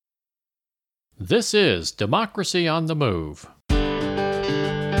This is Democracy on the Move.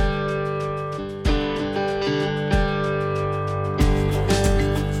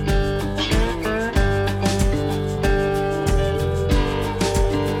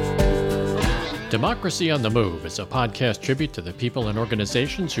 Democracy on the Move is a podcast tribute to the people and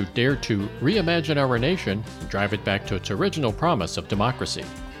organizations who dare to reimagine our nation and drive it back to its original promise of democracy.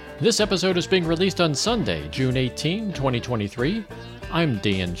 This episode is being released on Sunday, June 18, 2023. I'm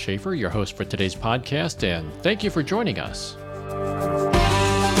Dan Schaefer, your host for today's podcast, and thank you for joining us.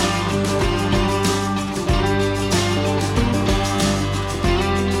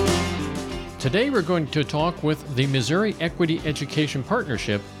 Today we're going to talk with the Missouri Equity Education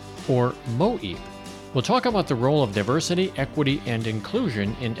Partnership, or MoEEP. We'll talk about the role of diversity, equity, and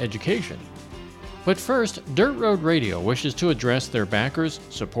inclusion in education. But first, Dirt Road Radio wishes to address their backers,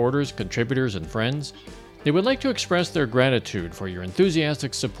 supporters, contributors, and friends. They would like to express their gratitude for your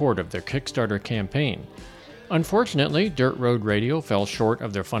enthusiastic support of their Kickstarter campaign. Unfortunately, Dirt Road Radio fell short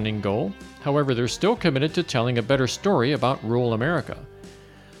of their funding goal. However, they're still committed to telling a better story about rural America.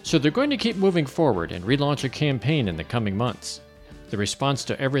 So they're going to keep moving forward and relaunch a campaign in the coming months. The response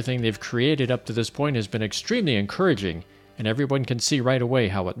to everything they've created up to this point has been extremely encouraging, and everyone can see right away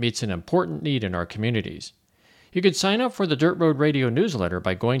how it meets an important need in our communities. You can sign up for the Dirt Road Radio newsletter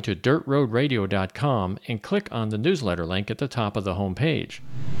by going to dirtroadradio.com and click on the newsletter link at the top of the homepage.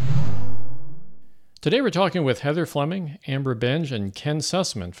 Today we're talking with Heather Fleming, Amber Benge, and Ken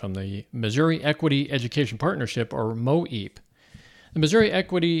Susman from the Missouri Equity Education Partnership, or MoEEP. The Missouri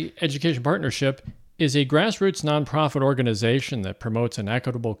Equity Education Partnership is a grassroots nonprofit organization that promotes an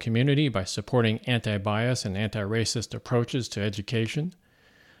equitable community by supporting anti-bias and anti-racist approaches to education.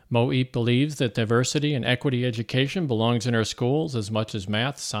 MoEEP believes that diversity and equity education belongs in our schools as much as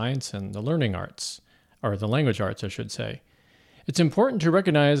math, science, and the learning arts, or the language arts, I should say. It's important to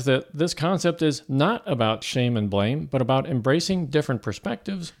recognize that this concept is not about shame and blame, but about embracing different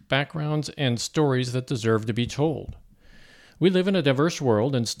perspectives, backgrounds, and stories that deserve to be told. We live in a diverse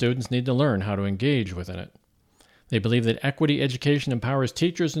world, and students need to learn how to engage within it. They believe that equity education empowers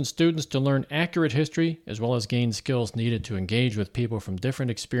teachers and students to learn accurate history, as well as gain skills needed to engage with people from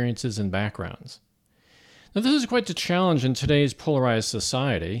different experiences and backgrounds. Now, this is quite the challenge in today's polarized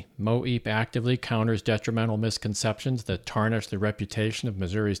society. MoEEP actively counters detrimental misconceptions that tarnish the reputation of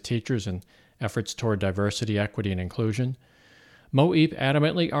Missouri's teachers in efforts toward diversity, equity, and inclusion. MoEEP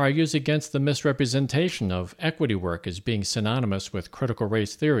adamantly argues against the misrepresentation of equity work as being synonymous with critical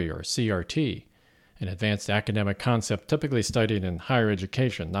race theory, or CRT, an advanced academic concept typically studied in higher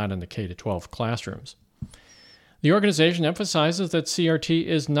education, not in the K-12 classrooms. The organization emphasizes that CRT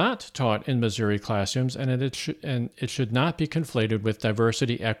is not taught in Missouri classrooms and it should not be conflated with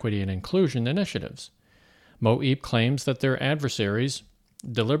diversity, equity, and inclusion initiatives. MoEEP claims that their adversaries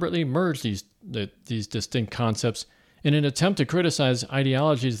deliberately merge these distinct concepts in an attempt to criticize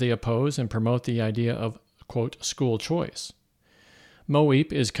ideologies they oppose and promote the idea of, quote, school choice.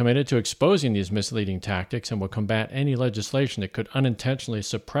 MoEEP is committed to exposing these misleading tactics and will combat any legislation that could unintentionally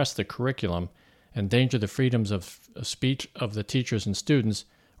suppress the curriculum, endanger the freedoms of speech of the teachers and students,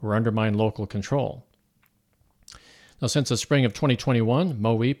 or undermine local control. Now, since the spring of 2021,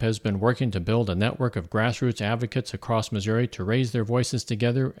 MoEEP has been working to build a network of grassroots advocates across Missouri to raise their voices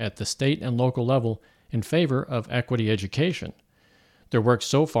together at the state and local level in favor of equity education. Their work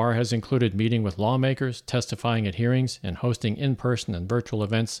so far has included meeting with lawmakers, testifying at hearings, and hosting in-person and virtual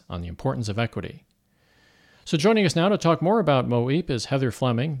events on the importance of equity. So joining us now to talk more about MoEEP is Heather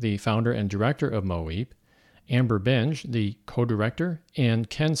Fleming, the founder and director of MoEEP, Amber Benge, the co-director, and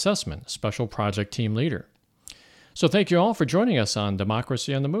Ken Susman, special project team leader. So thank you all for joining us on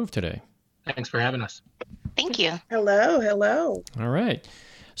Democracy on the Move today. Thanks for having us. Thank you. Hello. All right.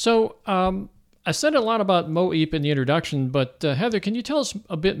 So I said a lot about MoEEP in the introduction, but Heather, can you tell us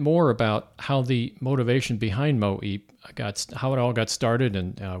a bit more about how the motivation behind MoEEP how it all got started,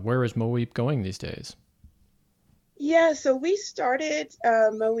 and where is MoEEP going these days? Yeah, so we started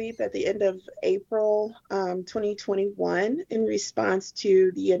MoEEP at the end of April 2021 in response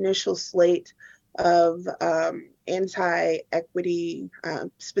to the initial slate of anti-equity,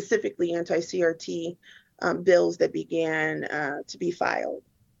 specifically anti-CRT bills that began to be filed.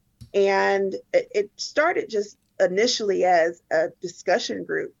 And it started just initially as a discussion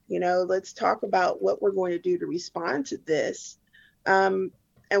group, let's talk about what we're going to do to respond to this. And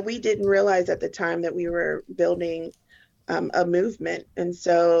we didn't realize at the time that we were building a movement. And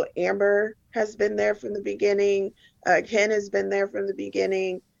so Amber has been there from the beginning. Ken has been there from the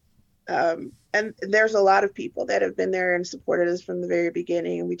beginning. And there's a lot of people that have been there and supported us from the very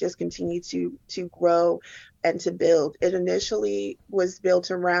beginning, and we just continue to grow and to build. It initially was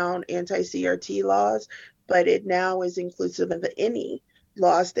built around anti-CRT laws, but it now is inclusive of any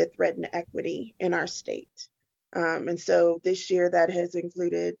laws that threaten equity in our state. And so this year that has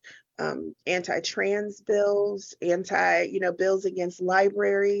included anti-trans bills, bills against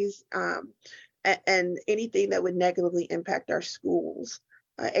libraries, and anything that would negatively impact our schools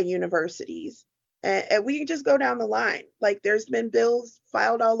and universities. And we can just go down the line. Like there's been bills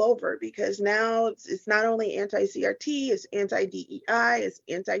filed all over because now it's not only anti-CRT, it's anti-DEI, it's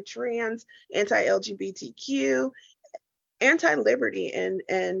anti-trans, anti-LGBTQ, anti-liberty,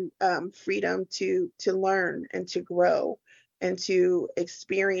 and freedom to learn and to grow and to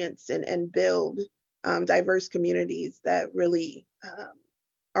experience and build diverse communities that really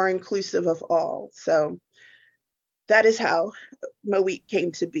are inclusive of all. So that is how MoEEP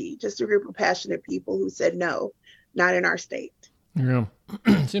came to be, just a group of passionate people who said, no, not in our state. Yeah.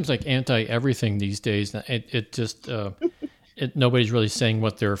 It seems like anti-everything these days. It just, nobody's really saying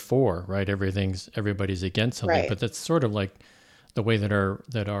what they're for, right? Everybody's against something, Right. but that's sort of like the way that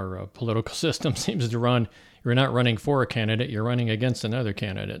our political system seems to run. You're not running for a candidate, you're running against another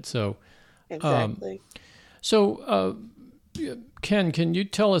candidate. So, Exactly. so Ken, can you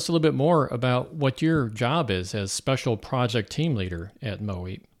tell us a little bit more about what your job is as special project team leader at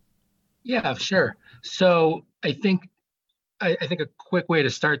MoEEP? Yeah, sure. So I think a quick way to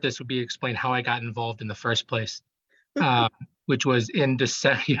start this would be to explain how I got involved in the first place, which was in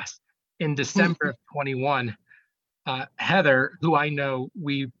December. Yes, in December of 21. Heather, who I know,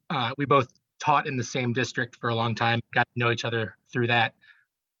 we both taught in the same district for a long time, got to know each other through that.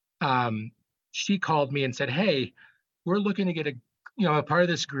 She called me and said, "Hey, we're looking to get a part of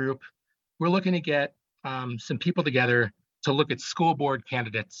this group. We're looking to get some people together to look at school board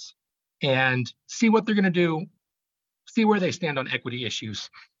candidates and see what they're going to do, see where they stand on equity issues.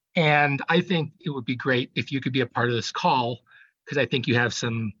 And I think it would be great if you could be a part of this call because I think you have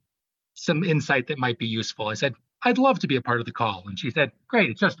some insight that might be useful." I said, "I'd love to be a part of the call." And she said, "Great,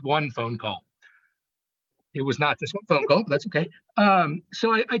 it's just one phone call." It was not just one phone call, but that's okay.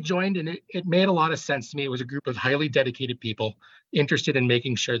 So I joined, and it made a lot of sense to me. It was a group of highly dedicated people interested in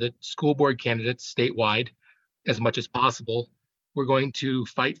making sure that school board candidates statewide, as much as possible, were going to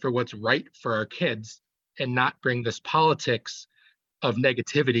fight for what's right for our kids and not bring this politics of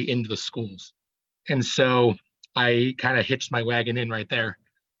negativity into the schools. And so I kind of hitched my wagon in right there.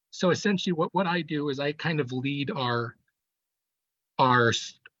 So essentially, what I do is I kind of lead our our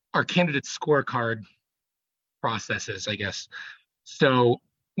candidate scorecard processes, I guess. So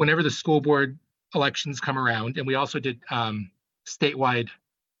whenever the school board elections come around, and we also did statewide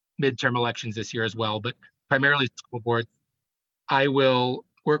midterm elections this year as well, but primarily school board, I will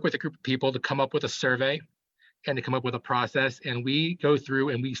work with a group of people to come up with a survey and to come up with a process. And we go through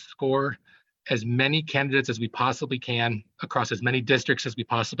and we score as many candidates as we possibly can across as many districts as we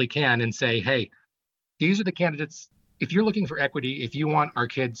possibly can and say, hey, these are the candidates. If you're looking for equity, if you want our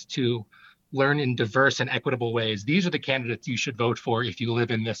kids to learn in diverse and equitable ways, these are the candidates you should vote for if you live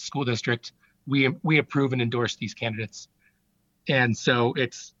in this school district. We approve and endorse these candidates. And so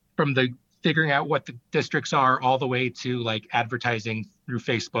it's from the figuring out what the districts are all the way to like advertising through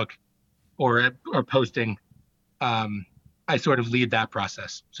Facebook or posting. I sort of lead that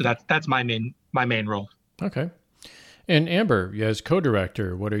process. So that's my main role. Okay. And Amber, as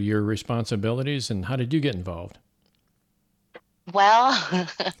co-director, what are your responsibilities and how did you get involved? Well,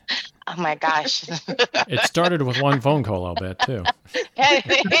 oh my gosh. It started with one phone call, I'll bet, too.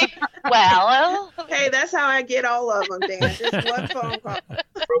 Well, Hey, that's how I get all of them, Dan. Just one phone call.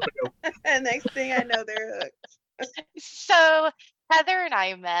 And next thing I know, they're hooked. so Heather and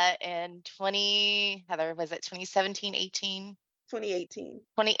I met in Heather, was it 2017, 18? 2018.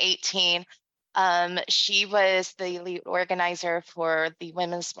 2018. She was the lead organizer for the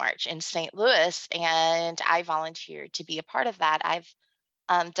Women's March in St. Louis, and I volunteered to be a part of that.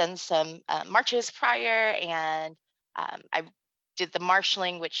 I've done some marches prior, and I did the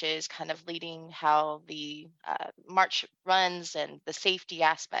marshaling, which is kind of leading how the march runs and the safety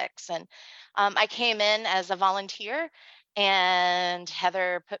aspects. And I came in as a volunteer, and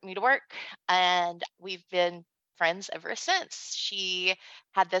Heather put me to work, and we've been friends ever since. She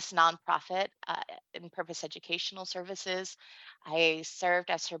had this nonprofit in Purpose Educational Services. I served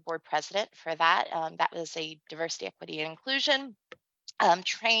as her board president for that. That was a diversity, equity, and inclusion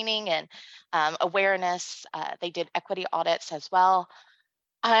training and awareness. They did equity audits as well.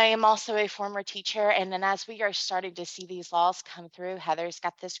 I am also a former teacher, and then as we are starting to see these laws come through, Heather's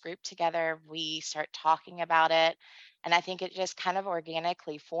got this group together. We start talking about it, and I think it just kind of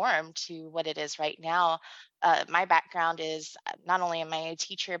organically formed to what it is right now. My background is not only am I a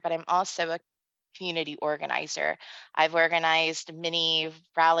teacher, but I'm also a community organizer. I've organized many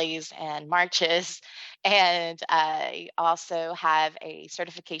rallies and marches, and I also have a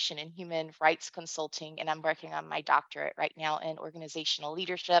certification in human rights consulting, and I'm working on my doctorate right now in organizational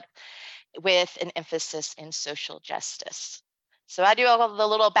leadership with an emphasis in social justice. So I do all of the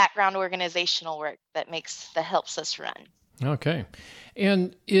little background organizational work that helps us run. Okay.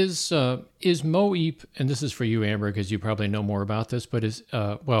 And is MoEEP, and this is for you, Amber, because you probably know more about this, but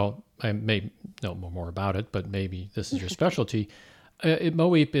well, I may know more about it, but maybe this is your specialty.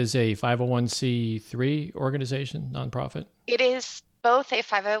 MoEEP is a 501c3 organization, nonprofit? It is both a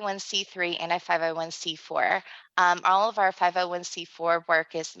 501c3 and a 501c4. All of our 501c4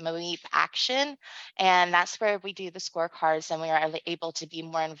 work is MoEEP Action, and that's where we do the scorecards and we are able to be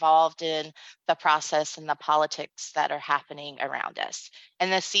more involved in the process and the politics that are happening around us.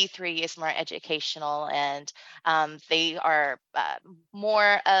 And the C3 is more educational, and they are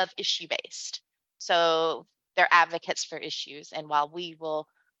more of issue-based. So they're advocates for issues, and while we will,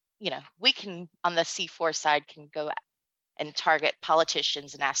 we can, on the C4 side, can go and target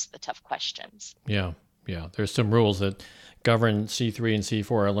politicians and ask the tough questions. Yeah. There's some rules that govern C3 and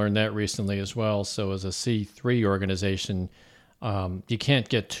C4. I learned that recently as well. So as a C3 organization, you can't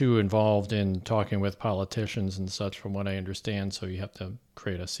get too involved in talking with politicians and such, from what I understand. So you have to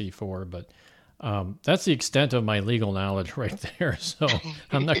create a C4. But that's the extent of my legal knowledge right there. So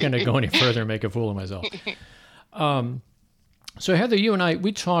I'm not going to go any further and make a fool of myself. So Heather, you and I,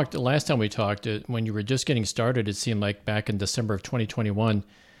 we talked, the last time we talked, when you were just getting started, it seemed like back in December of 2021.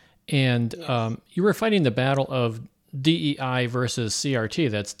 And yes. You were fighting the battle of DEI versus CRT.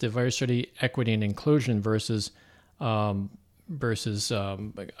 That's diversity, equity, and inclusion versus CRT.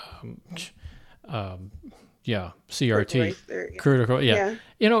 Critical. Yeah.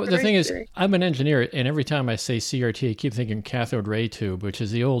 The thing is, I'm an engineer, and every time I say CRT, I keep thinking cathode ray tube, which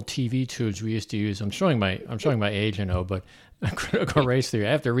is the old TV tubes we used to use. I'm showing my age, but critical race theory.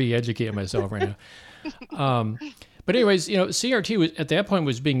 I have to re-educate myself right now. But anyways, CRT at that point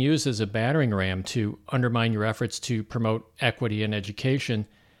was being used as a battering ram to undermine your efforts to promote equity in education.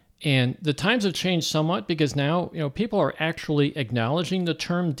 And the times have changed somewhat, because now, people are actually acknowledging the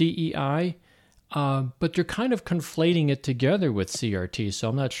term DEI, but they're kind of conflating it together with CRT. So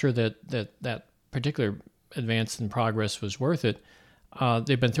I'm not sure that particular advance in progress was worth it.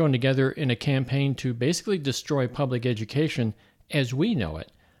 They've been thrown together in a campaign to basically destroy public education as we know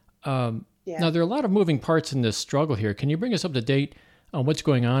it. Now, there are a lot of moving parts in this struggle here. Can you bring us up to date on what's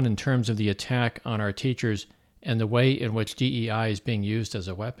going on in terms of the attack on our teachers and the way in which DEI is being used as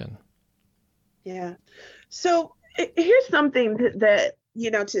a weapon? Yeah. So here's something that,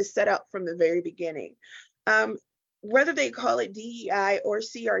 to set up from the very beginning. Whether they call it DEI or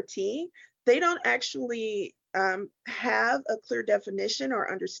CRT, they don't actually have a clear definition or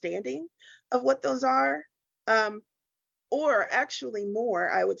understanding of what those are. Or actually more,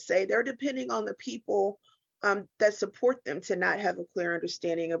 I would say, they're depending on the people that support them to not have a clear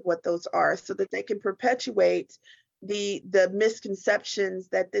understanding of what those are, so that they can perpetuate the misconceptions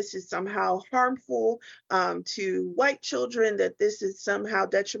that this is somehow harmful to white children, that this is somehow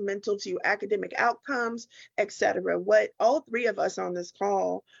detrimental to academic outcomes, etc. What all three of us on this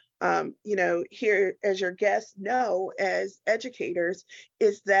call, here as your guests know as educators,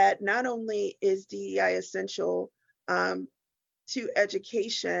 is that not only is DEI essential to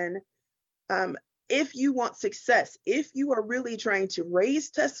education, if you want success, if you are really trying to raise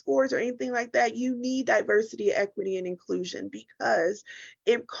test scores or anything like that, you need diversity, equity, and inclusion, because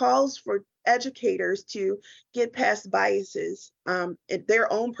it calls for educators to get past biases,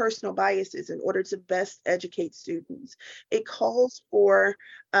 their own personal biases, in order to best educate students. It calls for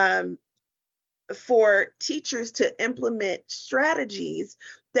teachers to implement strategies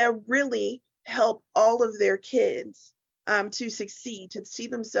that really help all of their kids to succeed, to see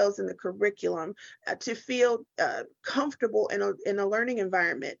themselves in the curriculum, to feel comfortable in a learning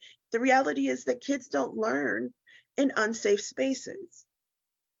environment. The reality is that kids don't learn in unsafe spaces.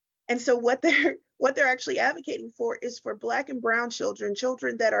 And so what they're actually advocating for is for Black and Brown children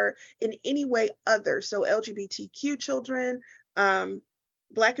that are in any way other. So LGBTQ children,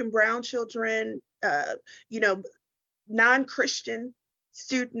 Black and Brown children, non-Christian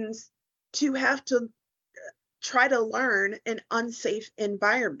students, to have to try to learn in unsafe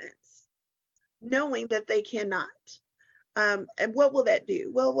environments, knowing that they cannot. And what will that do?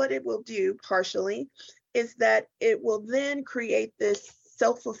 Well, what it will do partially is that it will then create this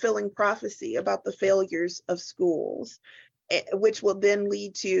self-fulfilling prophecy about the failures of schools, which will then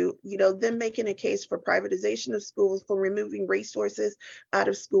lead to, them making a case for privatization of schools, for removing resources out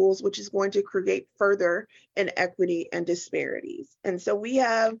of schools, which is going to create further inequity and disparities. And so we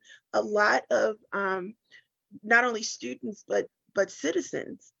have a lot of not only students, but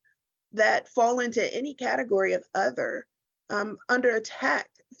citizens that fall into any category of other, under attack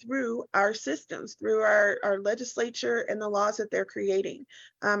through our systems, through our legislature and the laws that they're creating.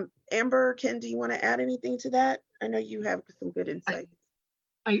 Amber, Ken, do you want to add anything to that? I know you have some good insights.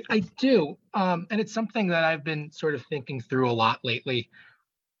 I do, and it's something that I've been sort of thinking through a lot lately.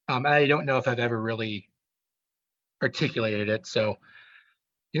 And I don't know if I've ever really articulated it. So,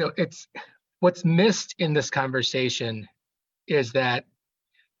 it's what's missed in this conversation is that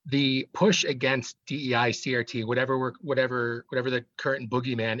the push against DEI, CRT, whatever the current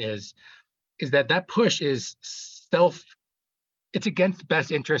boogeyman is that push is it's against the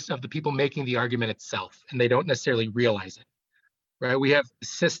best interests of the people making the argument itself, and they don't necessarily realize it, right? We have a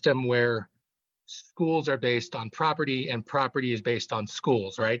system where schools are based on property and property is based on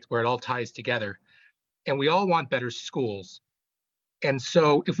schools, right? Where it all ties together. And we all want better schools. And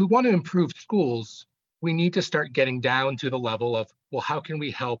so if we want to improve schools, we need to start getting down to the level of, well, how can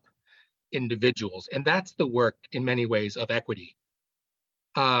we help individuals? And that's the work in many ways of equity.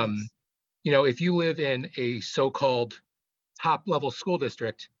 Yes. If you live in a so-called top level school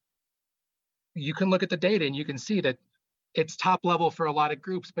district, you can look at the data and you can see that it's top level for a lot of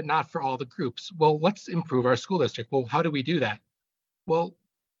groups, but not for all the groups. Well, let's improve our school district. Well, how do we do that? Well,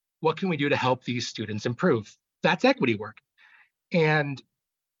 what can we do to help these students improve? That's equity work. And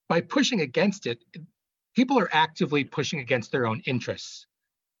by pushing against it, people are actively pushing against their own interests.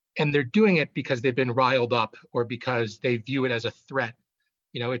 And they're doing it because they've been riled up or because they view it as a threat.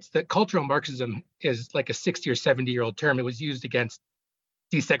 It's that cultural Marxism is like a 60 or 70-year-old term. It was used against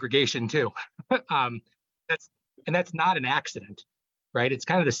desegregation too. That's not an accident, right? It's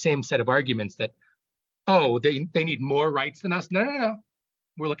kind of the same set of arguments that, oh, they need more rights than us. No.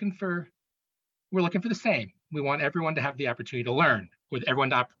 We're looking for the same. We want everyone to have the opportunity to learn, with everyone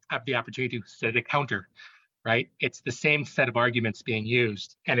to have the opportunity to set a counter, right? It's the same set of arguments being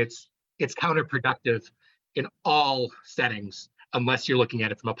used, and it's counterproductive in all settings, unless you're looking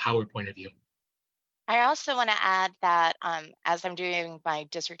at it from a power point of view. I also want to add that as I'm doing my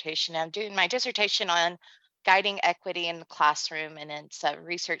dissertation on guiding equity in the classroom, and it's a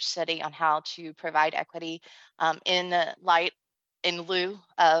research study on how to provide equity in lieu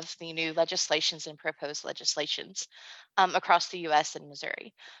of the new legislations and proposed legislations across the U.S. and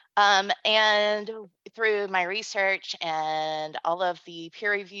Missouri. And through my research and all of the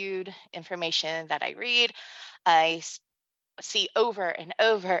peer-reviewed information that I read, I see over and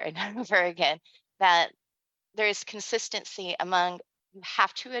over and over again that there is consistency among, you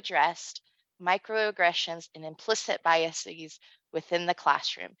have to address microaggressions and implicit biases within the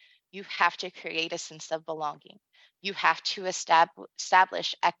classroom. You have to create a sense of belonging. You have to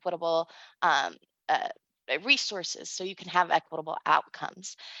establish equitable resources so you can have equitable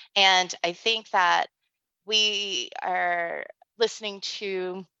outcomes. And I think that we are listening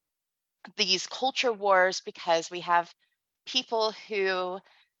to these culture wars because we have people who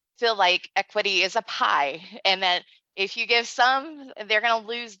feel like equity is a pie, and that if you give some, they're going to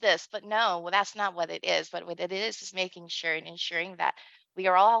lose this. But no, well, that's not what it is. But what it is making sure and ensuring that we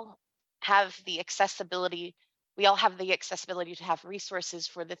are all have the accessibility. We all have the accessibility to have resources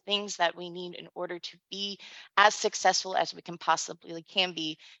for the things that we need in order to be as successful as we can possibly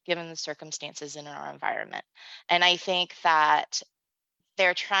be, given the circumstances in our environment. And I think that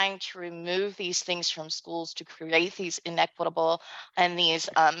they're trying to remove these things from schools to create these inequitable and these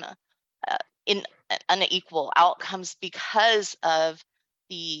unequal outcomes because of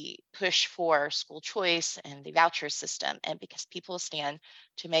the push for school choice and the voucher system, and because people stand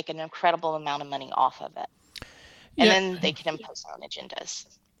to make an incredible amount of money off of it. And then they can impose their own agendas.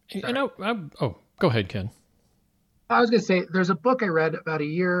 Go ahead, Ken. I was going to say, there's a book I read about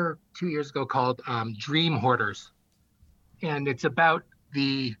 2 years ago called Dream Hoarders. And it's about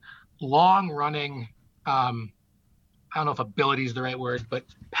the long-running, I don't know if ability is the right word, but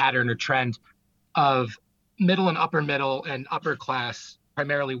pattern or trend of middle and upper class,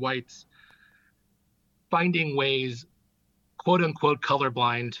 primarily whites, finding ways, quote unquote,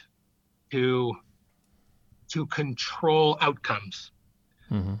 colorblind, to control outcomes.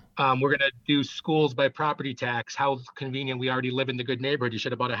 Mm-hmm. We're going to do schools by property tax. How convenient. We already live in the good neighborhood. You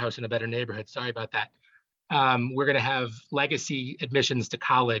should have bought a house in a better neighborhood. Sorry about that. We're going to have legacy admissions to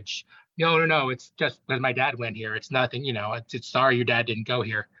college. No, it's just because my dad went here. It's nothing, it's sorry your dad didn't go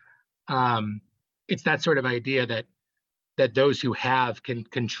here. It's that sort of idea that that those who have can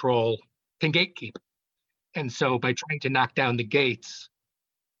gatekeep. And so by trying to knock down the gates,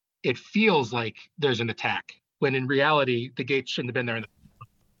 it feels like there's an attack, when in reality, the gates shouldn't have been there.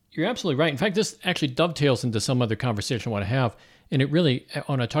 You're absolutely right. In fact, this actually dovetails into some other conversation I want to have. And I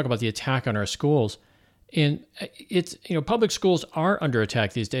want to talk about the attack on our schools. And it's, public schools are under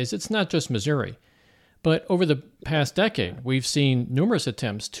attack these days. It's not just Missouri. But over the past decade, we've seen numerous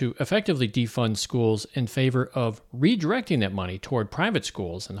attempts to effectively defund schools in favor of redirecting that money toward private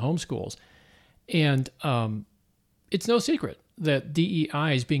schools and homeschools. And it's no secret that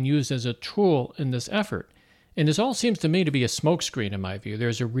DEI is being used as a tool in this effort. And this all seems to me to be a smokescreen, in my view.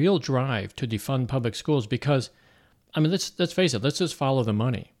 There's a real drive to defund public schools because, let's face it, let's just follow the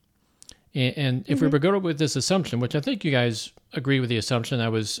money. And if we were going with this assumption, which I think you guys agree with the assumption, I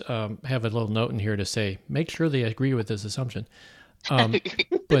was have a little note in here to say, make sure they agree with this assumption.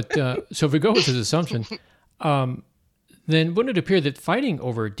 But so if we go with this assumption, then wouldn't it appear that fighting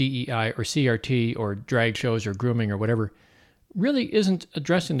over DEI or CRT or drag shows or grooming or whatever really isn't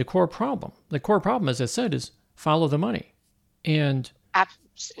addressing the core problem? The core problem, as I said, is follow the money. And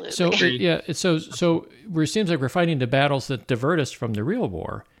absolutely. So so it seems like we're fighting the battles that divert us from the real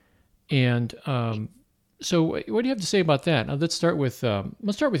war. And so what do you have to say about that? Now, let's start with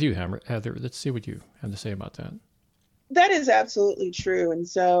you, Heather. Let's see what you have to say about that. That is absolutely true. And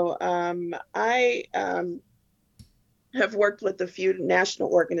so I have worked with a few national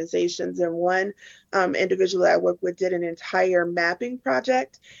organizations, and one individual that I worked with did an entire mapping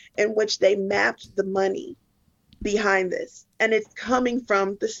project in which they mapped the money behind this. And it's coming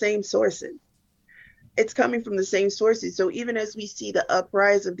from the same sources. So even as we see the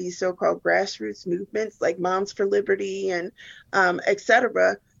uprise of these so-called grassroots movements like Moms for Liberty and et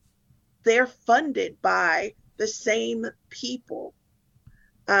cetera, they're funded by the same people.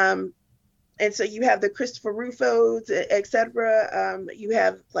 And so you have the Christopher Rufos, et cetera. You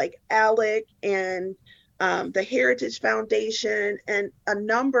have like ALEC and the Heritage Foundation and a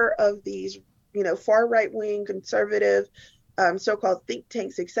number of these, far right-wing conservative so-called think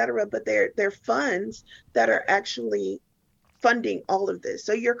tanks, et cetera, but they're funds that are actually funding all of this.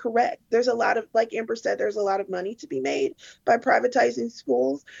 So you're correct. There's a lot of, like Amber said, there's a lot of money to be made by privatizing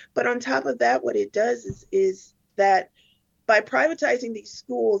schools. But on top of that, what it does is that by privatizing these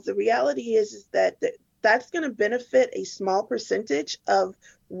schools, the reality is that that's going to benefit a small percentage of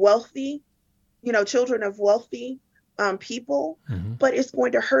wealthy, children of wealthy people, but it's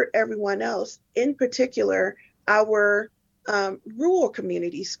going to hurt everyone else, in particular, our rural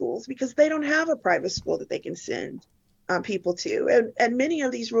community schools, because they don't have a private school that they can send people to. And many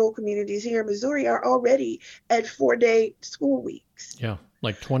of these rural communities here in Missouri are already at 4-day school weeks. Yeah,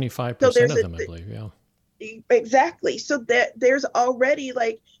 like 25% of them, I believe. Yeah, exactly. So there's already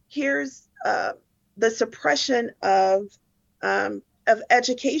here's the suppression of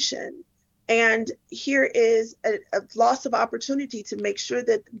education. And here is a loss of opportunity to make sure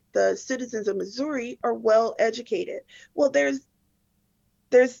that the citizens of Missouri are well educated. Well, there's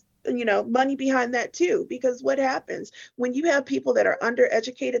money behind that too, because what happens when you have people that are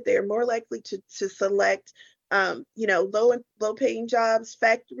undereducated? They are more likely to select low paying jobs,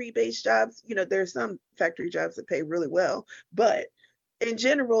 factory based jobs. There's some factory jobs that pay really well, but in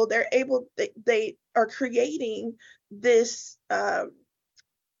general, they are creating this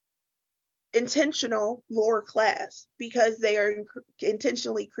intentional lower class because they are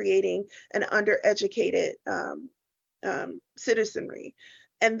intentionally creating an undereducated citizenry.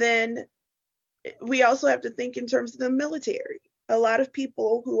 And then we also have to think in terms of the military. A lot of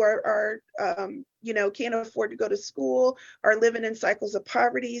people who are can't afford to go to school, are living in cycles of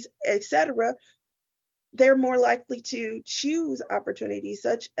poverty, et cetera, they're more likely to choose opportunities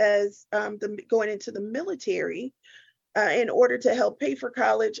such as going into the military in order to help pay for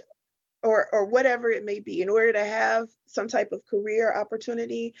college or whatever it may be, in order to have some type of career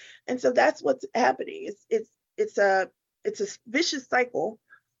opportunity. And so that's what's happening. It's a vicious cycle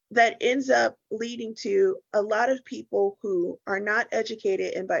that ends up leading to a lot of people who are not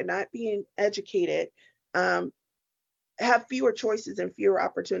educated, and by not being educated, have fewer choices and fewer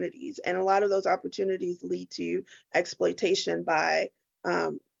opportunities. And a lot of those opportunities lead to exploitation by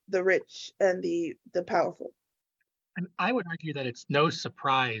the rich and the powerful. And I would argue that it's no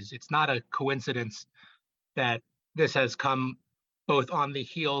surprise, it's not a coincidence that this has come both on the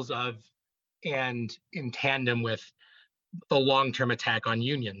heels of and in tandem with the long-term attack on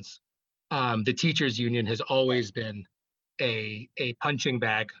unions. The teachers union has always been a punching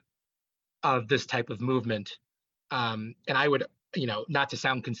bag of this type of movement. And I would, not to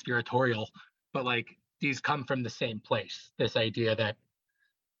sound conspiratorial, but these come from the same place. This idea that,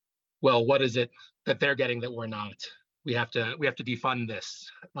 well, what is it that they're getting that we're not? we have to defund this.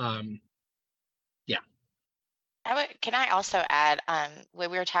 Yeah. Can I also add,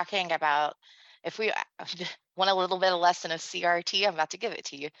 when we were talking about, if we want a little bit of lesson of CRT, I'm about to give it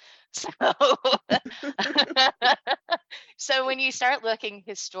to you. So, so when you start looking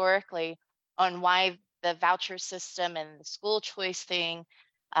historically on why the voucher system and the school choice thing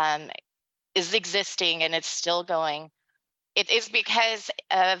is existing and it's still going, it is because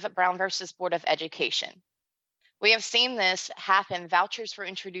of Brown versus Board of Education. We have seen this happen. Vouchers were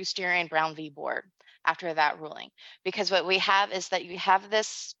introduced during Brown v. Board after that ruling, because what we have is that you have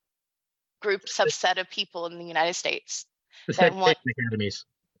this group subset of people in the United States The that want, academies.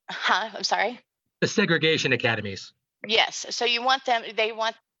 I'm sorry? The segregation academies. Yes, so you want them, they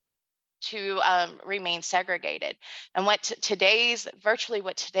want to remain segregated. And what virtually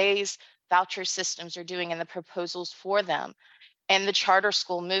what today's voucher systems are doing, and the proposals for them and the charter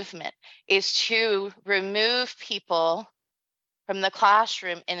school movement, is to remove people from the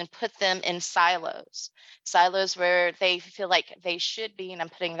classroom and put them in silos where they feel like they should be, and I'm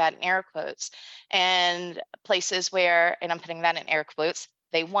putting that in air quotes, and places where, and I'm putting that in air quotes,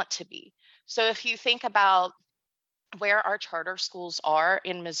 they want to be. So if you think about where our charter schools are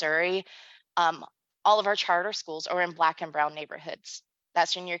in Missouri, all of our charter schools are in Black and brown neighborhoods.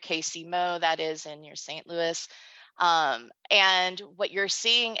 That's in your KC Mo, that is in your St. Louis. And what you're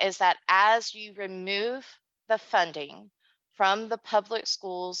seeing is that as you remove the funding from the public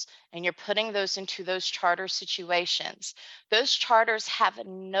schools and you're putting those into those charter situations, those charters have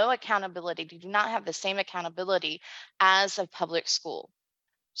no accountability, do not have the same accountability as a public school.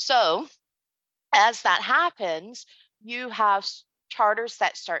 So as that happens, you have charters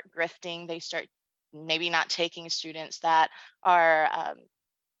that start grifting. They start maybe not taking students that are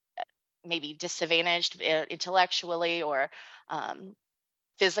maybe disadvantaged intellectually or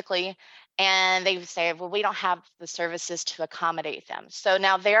physically, and they say, well, we don't have the services to accommodate them. So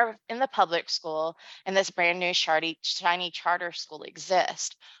now they're in the public school and this brand new shiny charter school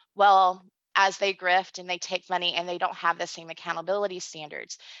exists. Well, as they grift and they take money and they don't have the same accountability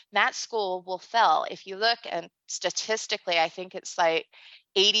standards, that school will fail. If you look, and statistically, I think it's like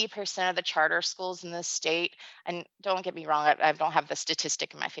 80% of the charter schools in the state, and don't get me wrong, I don't have the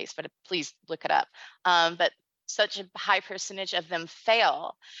statistic in my face, but please look it up. But such a high percentage of them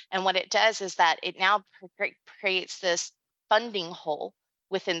fail. And what it does is that it now creates this funding hole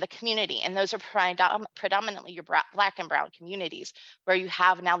within the community. And those are predominantly your Black and brown communities, where you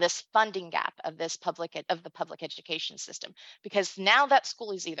have now this funding gap of the public education system, because now that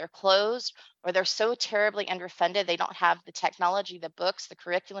school is either closed or they're so terribly underfunded, they don't have the technology, the books, the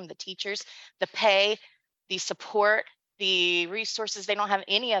curriculum, the teachers, the pay, the support, the resources. They don't have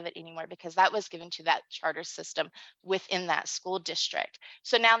any of it anymore, because that was given to that charter system within that school district.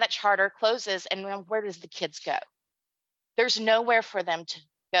 So now that charter closes, and where does the kids go? There's nowhere for them to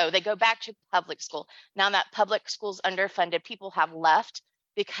go. They go back to public school. Now that public school's underfunded, people have left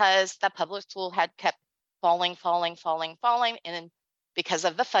because the public school had kept falling, and because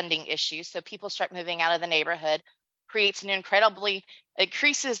of the funding issue. So people start moving out of the neighborhood,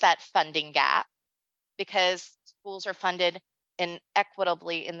 increases that funding gap, because schools are funded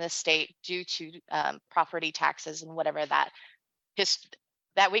inequitably in this state due to property taxes and whatever that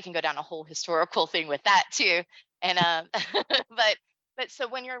we can go down a whole historical thing with that too. And but so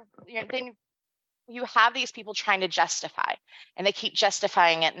when then you have these people trying to justify, and they keep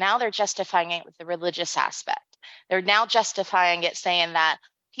justifying it. Now they're justifying it with the religious aspect. They're now justifying it, saying that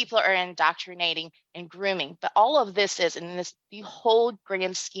people are indoctrinating and grooming. But all of this is, in the whole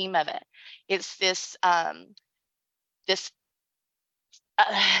grand scheme of it, it's this this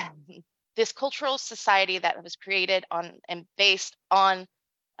cultural society that was created on and based on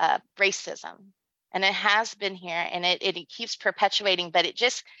racism. And it has been here, and it keeps perpetuating, but it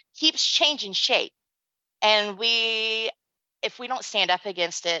just keeps changing shape. And if we don't stand up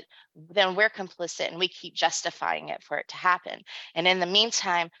against it, then we're complicit, and we keep justifying it for it to happen. And in the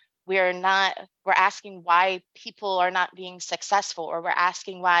meantime, we're asking why people are not being successful, or we're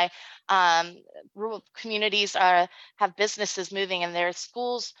asking why rural communities have businesses moving and their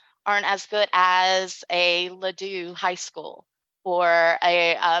schools aren't as good as a Ladue High School or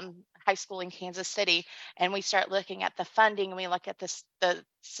a high school in Kansas City. And we start looking at the funding, and we look at the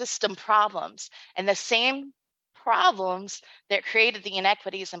system problems, and the same problems that created the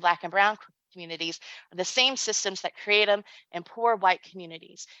inequities in Black and brown communities are the same systems that create them in poor white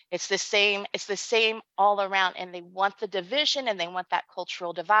communities. It's the same all around, and they want the division, and they want that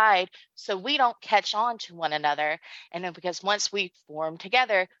cultural divide, so we don't catch on to one another. And then, because once we form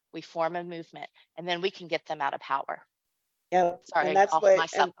together, we form a movement, and then we can get them out of power. Yeah, Sorry, and that's off what my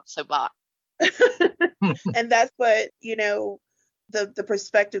soapbox. And that's what, the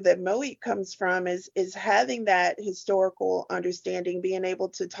perspective that MoEEP comes from is having that historical understanding, being able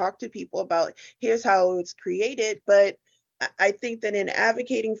to talk to people about here's how it's created. But I think that in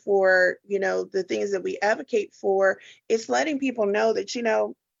advocating for, the things that we advocate for, it's letting people know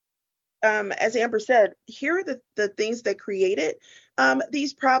that, as Amber said, here are the things that created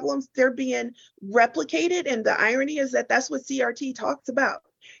these problems. They're being replicated. And the irony is that that's what CRT talks about,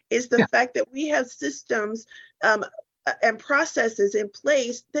 is the fact that we have systems and processes in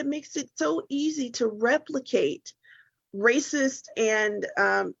place that makes it so easy to replicate racist and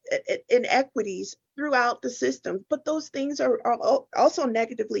inequities throughout the system. But those things are also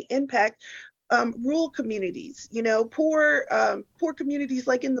negatively impact rural communities, poor communities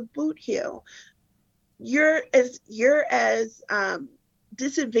like in the Boot Hill. You're as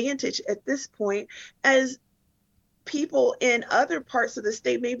disadvantaged at this point as people in other parts of the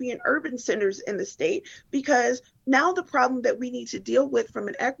state, maybe in urban centers in the state, because now the problem that we need to deal with from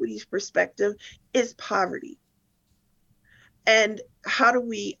an equities perspective is poverty. And how do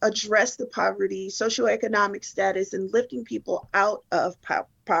we address the poverty, socioeconomic status, and lifting people out of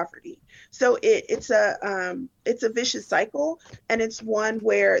poverty? So it's a vicious cycle, and it's one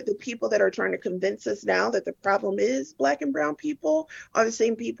where the people that are trying to convince us now that the problem is Black and brown people are the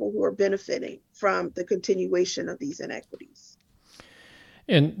same people who are benefiting from the continuation of these inequities.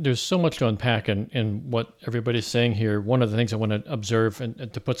 And there's so much to unpack in what everybody's saying here. One of the things I want to observe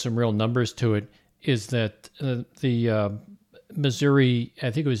and to put some real numbers to it is that the Missouri, I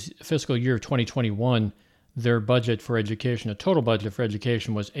think it was fiscal year 2021, their budget for education, the total budget for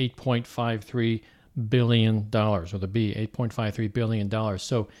education was $8.53 billion, with a B, $8.53 billion.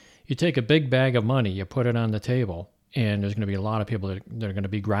 So you take a big bag of money, you put it on the table, and there's going to be a lot of people that are going to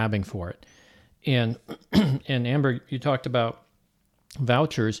be grabbing for it. And Amber, you talked about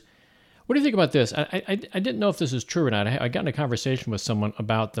vouchers. What do you think about this? I didn't know if this is true or not. I got in a conversation with someone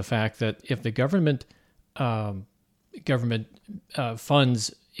about the fact that if the government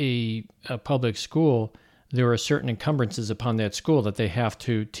funds a public school, there are certain encumbrances upon that school that they have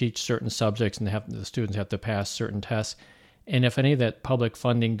to teach certain subjects, and the students have to pass certain tests. And if any of that public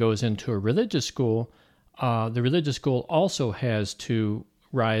funding goes into a religious school, the religious school also has to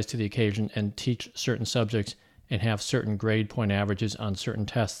rise to the occasion and teach certain subjects and have certain grade point averages on certain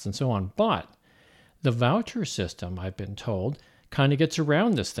tests and so on. But the voucher system, I've been told, kind of gets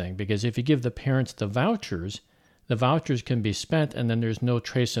around this thing, because if you give the parents the vouchers can be spent, and then there's no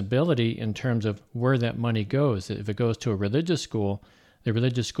traceability in terms of where that money goes. If it goes to a religious school, the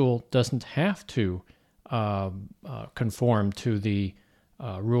religious school doesn't have to conform to the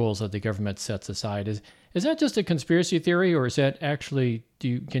rules that the government sets aside. Is that just a conspiracy theory, or is that actually?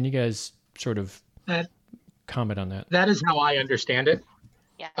 Can you guys sort of comment on that? That is how I understand it.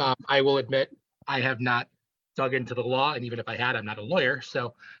 Yeah. I will admit I have not dug into the law, and even if I had, I'm not a lawyer.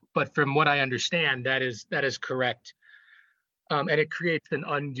 So, but from what I understand, that is correct, and it creates an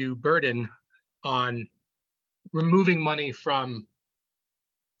undue burden on removing money from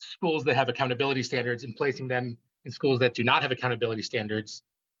schools that have accountability standards and placing them in schools that do not have accountability standards.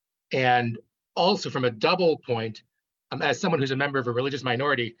 And also, from a double point, as someone who's a member of a religious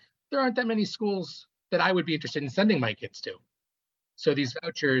minority, there aren't that many schools that I would be interested in sending my kids to. So these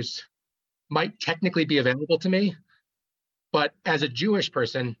vouchers might technically be available to me, but as a Jewish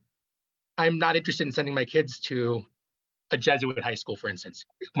person, I'm not interested in sending my kids to a Jesuit high school, for instance.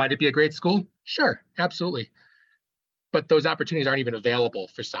 Might it be a great school? Sure, absolutely. But those opportunities aren't even available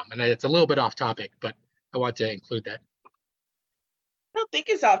for some. And it's a little bit off topic, but I want to include that. I don't think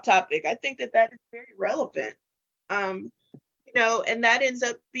it's off topic. I think that is very relevant. And that ends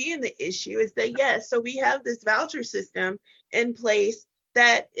up being the issue, is that, yes, so we have this voucher system in place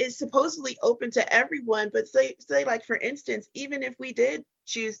that is supposedly open to everyone, but say like, for instance, even if we did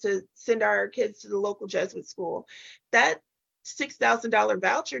choose to send our kids to the local Jesuit school, that $6,000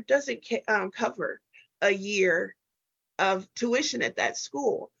 voucher doesn't cover a year of tuition at that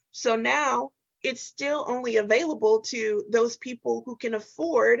school. So now it's still only available to those people who can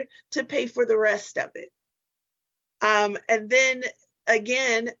afford to pay for the rest of it. And then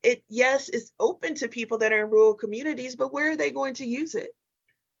again, it's open to people that are in rural communities, but where are they going to use it?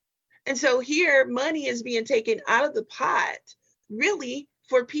 And so here, money is being taken out of the pot, really,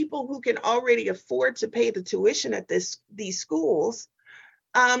 for people who can already afford to pay the tuition at these schools,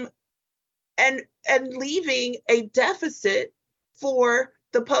 and leaving a deficit for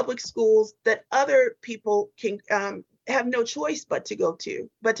the public schools that other people can have no choice but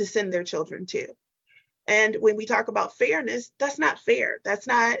to send their children to. And when we talk about fairness, that's not fair. That's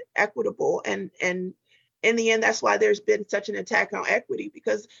not equitable. And in the end, that's why there's been such an attack on equity,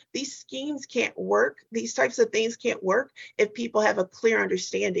 because these schemes can't work. These types of things can't work if people have a clear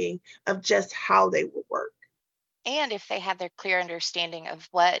understanding of just how they will work. And if they have their clear understanding of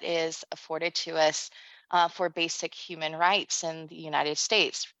what is afforded to us for basic human rights in the United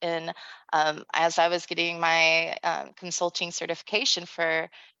States. And as I was getting my consulting certification for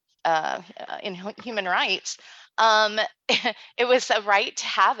in human rights, it was a right to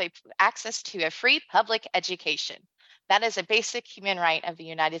have access to a free public education. That is a basic human right of the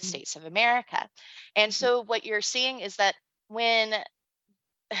United States of America. And so what you're seeing is that when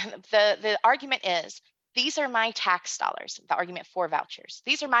the argument is, these are my tax dollars, the argument for vouchers.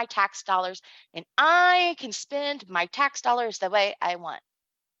 These are my tax dollars, and I can spend my tax dollars the way I want.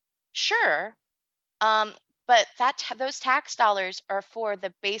 Sure, but those tax dollars are for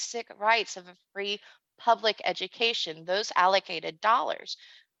the basic rights of a free public education, those allocated dollars.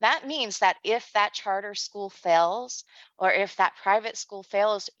 That means that if that charter school fails, or if that private school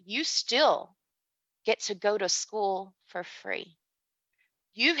fails, you still get to go to school for free.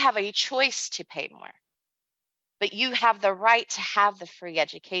 You have a choice to pay more, but you have the right to have the free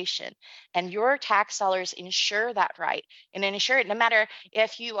education, and your tax dollars ensure that right, and ensure it no matter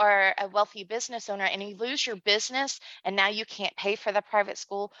if you are a wealthy business owner and you lose your business and now you can't pay for the private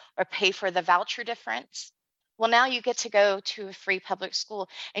school or pay for the voucher difference. Well, now you get to go to a free public school,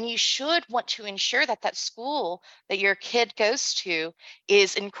 and you should want to ensure that that school that your kid goes to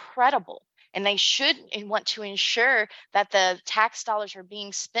is incredible. And they should want to ensure that the tax dollars are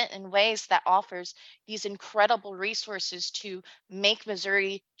being spent in ways that offers these incredible resources to make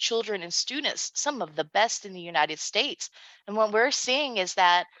Missouri children and students some of the best in the United States. And what we're seeing is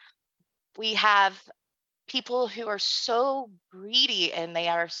that we have people who are so greedy and they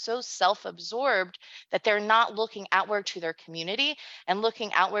are so self-absorbed that they're not looking outward to their community and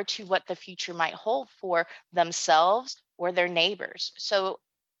looking outward to what the future might hold for themselves or their neighbors. So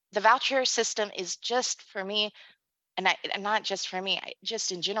the voucher system is just for me, and not just for me,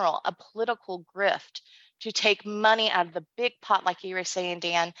 just in general, a political grift to take money out of the big pot, like you were saying,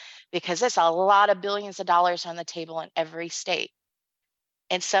 Dan, because it's a lot of billions of dollars on the table in every state.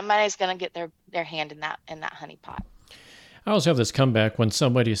 And somebody's going to get their hand in that honey pot. I always have this comeback when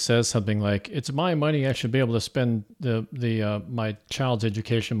somebody says something like, "It's my money. I should be able to spend my child's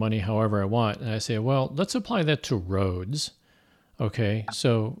education money however I want." And I say, well, let's apply that to roads. Okay,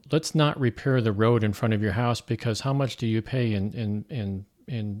 so let's not repair the road in front of your house, because how much do you pay in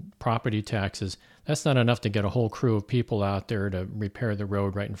property taxes? That's not enough to get a whole crew of people out there to repair the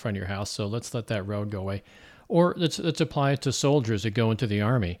road right in front of your house. So let's let that road go away. Or let's apply it to soldiers that go into the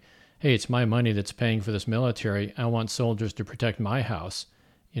Army. Hey, it's my money that's paying for this military. I want soldiers to protect my house.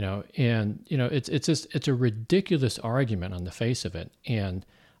 It's a ridiculous argument on the face of it. And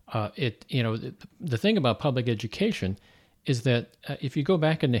the thing about public education is that if you go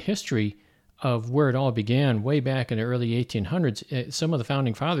back into history of where it all began, way back in the early 1800s, some of the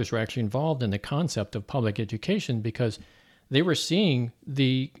founding fathers were actually involved in the concept of public education, because they were seeing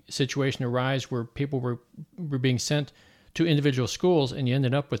the situation arise where people were being sent to individual schools, and you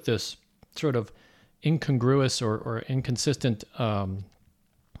ended up with this sort of incongruous or inconsistent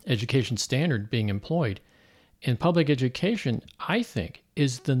education standard being employed. And public education, I think,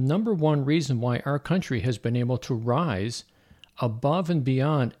 is the number one reason why our country has been able to rise above and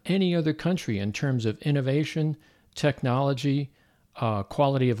beyond any other country in terms of innovation, technology,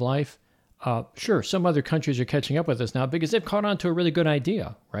 quality of life. Sure, some other countries are catching up with us now because they've caught on to a really good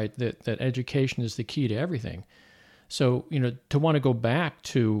idea, right? That education is the key to everything. So, to want to go back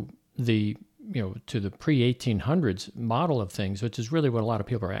to the pre-1800s model of things, which is really what a lot of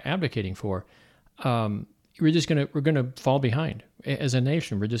people are advocating for, we're going to fall behind as a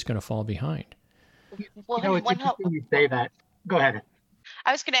nation. We're just going to fall behind. Well, it's interesting you say that. Go ahead.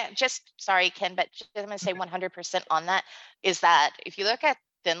 I was going to sorry, Ken, but I'm going to say 100% on that is that if you look at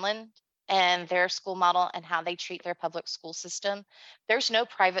Finland and their school model and how they treat their public school system, there's no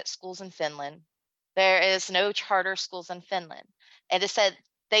private schools in Finland. There is no charter schools in Finland. And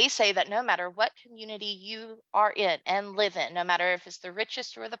they say that no matter what community you are in and live in, no matter if it's the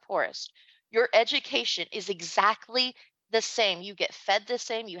richest or the poorest, your education is exactly the same. You get fed the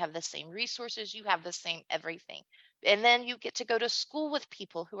same, you have the same resources, you have the same everything. And then you get to go to school with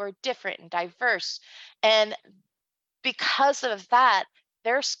people who are different and diverse. And because of that,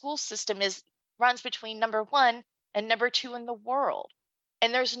 their school system runs between number 1 and number 2 in the world.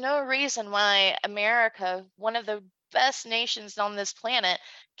 And there's no reason why America, one of the best nations on this planet,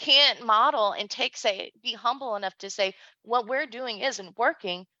 can't model and be humble enough to say, what we're doing isn't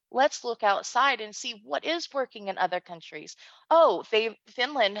working. let's look outside and see what is working in other countries. Oh,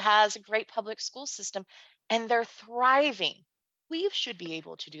 Finland has a great public school system and they're thriving. We should be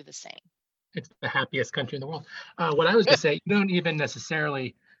able to do the same. It's the happiest country in the world. What I was going to say, you don't even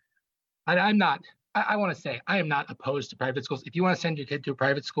necessarily, I'm not, I want to say, I am not opposed to private schools. If you want to send your kid to a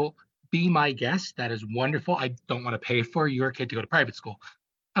private school, be my guest. That is wonderful. I don't want to pay for your kid to go to private school.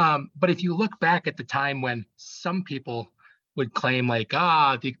 But if you look back at the time when some people would claim like,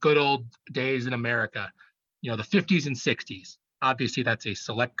 the good old days in America, the 50s and 60s, obviously that's a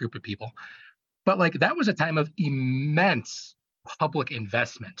select group of people. But like that was a time of immense public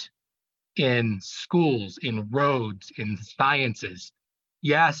investment in schools, in roads, in sciences.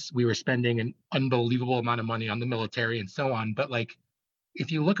 Yes, we were spending an unbelievable amount of money on the military and so on. But like,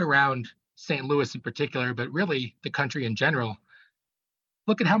 if you look around St. Louis in particular, but really the country in general,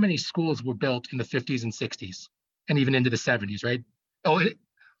 look at how many schools were built in the 50s and 60s and even into the 70s, right?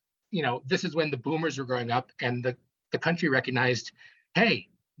 This is when the boomers were growing up and the country recognized, hey,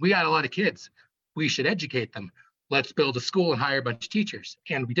 we got a lot of kids. We should educate them. Let's build a school and hire a bunch of teachers.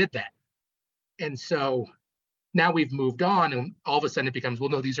 And we did that. And so now we've moved on and all of a sudden it becomes, well,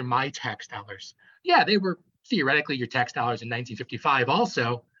 no, these are my tax dollars. Yeah, they were theoretically your tax dollars in 1955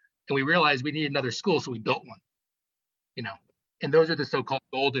 also. And we realized we needed another school, so we built one, and those are the so-called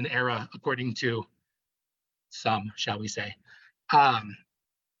golden era, according to some, shall we say. Yeah.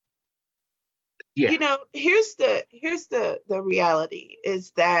 Here's the reality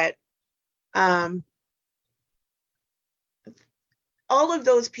is that all of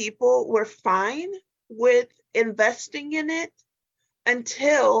those people were fine with investing in it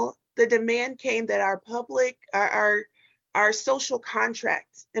until the demand came that our social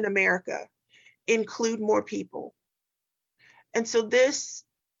contracts in America include more people. And so this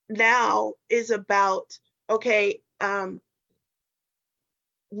now is about, okay,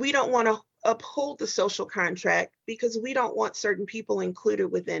 we don't want to uphold the social contract because we don't want certain people included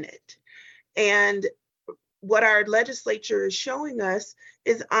within it. And what our legislature is showing us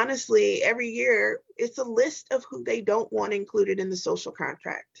is honestly, every year, it's a list of who they don't want included in the social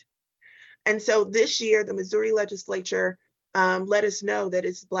contract. And so this year, the Missouri legislature let us know that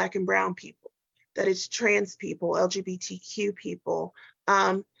it's Black and Brown people, that it's trans people, LGBTQ people,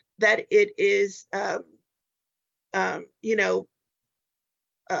 that it is,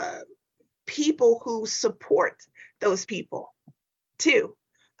 people who support those people too.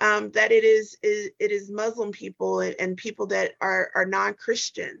 That it is Muslim people and people that are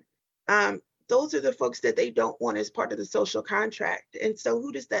non-Christian. Those are the folks that they don't want as part of the social contract. And so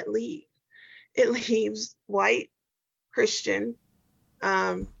who does that leave? It leaves white, Christian,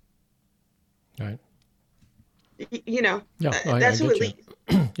 right. That's who it leaves.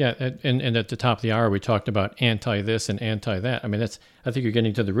 Yeah, and at the top of the hour, we talked about anti this and anti that. I mean, I think you're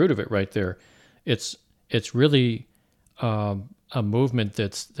getting to the root of it right there. It's really a movement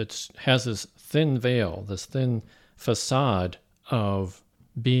that's has this thin veil, this thin facade of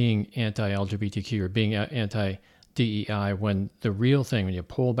being anti-LGBTQ or being anti-DEI, when the real thing, when you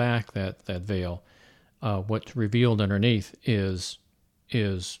pull back that veil, what's revealed underneath is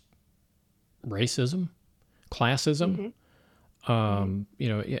racism, classism.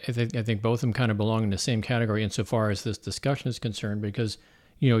 Mm-hmm. I think both of them kind of belong in the same category insofar as this discussion is concerned, because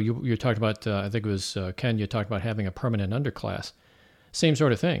you talked about, I think it was Ken, you talked about having a permanent underclass. Same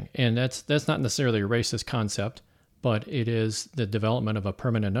sort of thing. And that's not necessarily a racist concept, but it is the development of a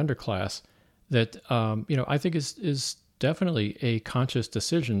permanent underclass that, I think is definitely a conscious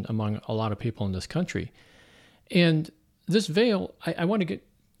decision among a lot of people in this country. And this veil, I want to get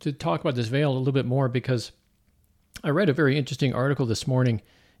to talk about this veil a little bit more, because I read a very interesting article this morning.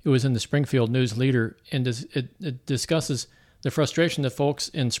 It was in the Springfield News Leader, and it discusses the frustration that folks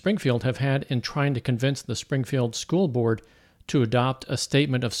in Springfield have had in trying to convince the Springfield School Board to adopt a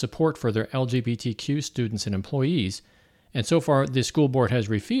statement of support for their LGBTQ students and employees. And so far, the school board has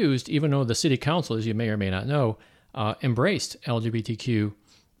refused, even though the city council, as you may or may not know, embraced LGBTQ.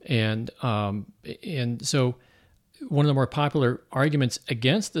 And so one of the more popular arguments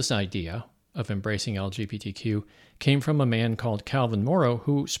against this idea of embracing LGBTQ came from a man called Calvin Morrow,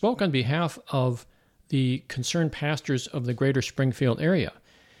 who spoke on behalf of the concerned pastors of the greater Springfield area.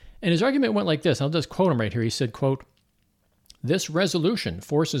 And his argument went like this. I'll just quote him right here. He said, quote, "This resolution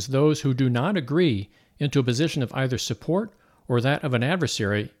forces those who do not agree into a position of either support or that of an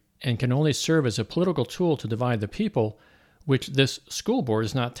adversary, and can only serve as a political tool to divide the people, which this school board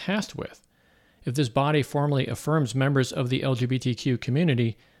is not tasked with. If this body formally affirms members of the LGBTQ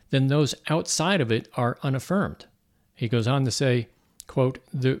community, then those outside of it are unaffirmed." He goes on to say, quote,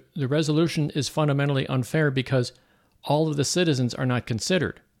 the resolution is fundamentally unfair because all of the citizens are not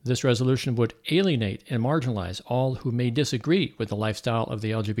considered. This resolution would alienate and marginalize all who may disagree with the lifestyle of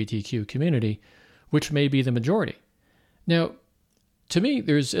the LGBTQ community, which may be the majority. Now, to me,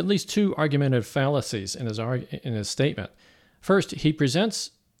 there's at least two argumentative fallacies in his statement. First, he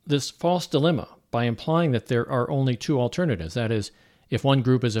presents this false dilemma by implying that there are only two alternatives. That is, if one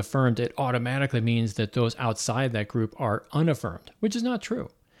group is affirmed, it automatically means that those outside that group are unaffirmed, which is not true.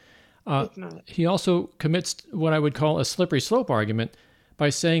 It's not. He also commits what I would call a slippery slope argument by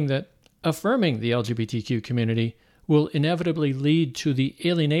saying that affirming the LGBTQ community will inevitably lead to the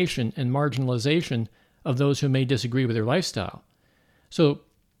alienation and marginalization of those who may disagree with their lifestyle. So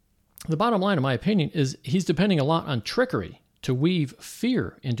the bottom line, in my opinion, is he's depending a lot on trickery to weave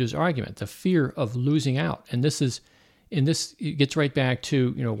fear into his argument, the fear of losing out. And this gets right back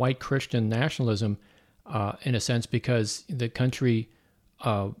to white Christian nationalism, in a sense, because the country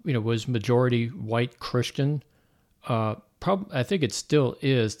was majority white Christian. I think it still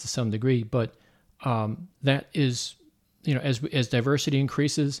is to some degree, but that is, as diversity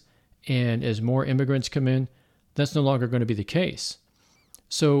increases and as more immigrants come in, that's no longer going to be the case.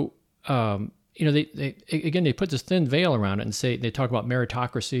 So, they put this thin veil around it and say, they talk about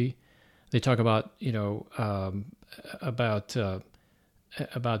meritocracy. They talk about,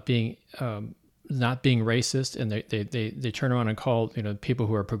 about being, not being racist. And they turn around and call, people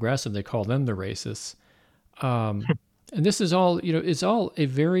who are progressive, they call them the racists. And this is all, it's all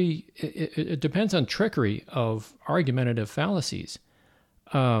it depends on trickery of argumentative fallacies.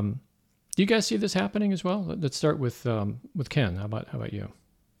 Do you guys see this happening as well? Let's start with Ken. How about you?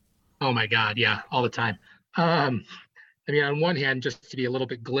 Oh my God, yeah, all the time. On one hand, just to be a little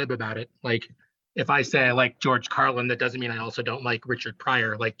bit glib about it, like if I say I like George Carlin, that doesn't mean I also don't like Richard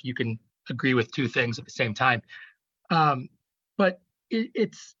Pryor. Like you can agree with two things at the same time. But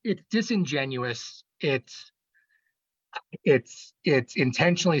it's disingenuous. It's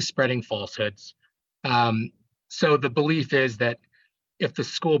intentionally spreading falsehoods. So the belief is that if the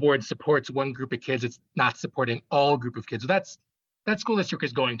school board supports one group of kids, it's not supporting all group of kids. So that school district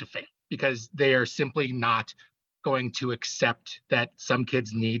is going to fail because they are simply not going to accept that some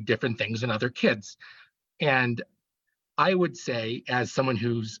kids need different things than other kids. And I would say, as someone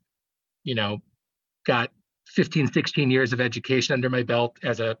who's, got 15, 16 years of education under my belt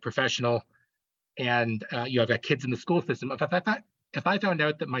as a professional, and I've got kids in the school system, if I found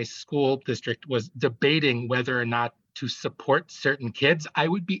out that my school district was debating whether or not to support certain kids, I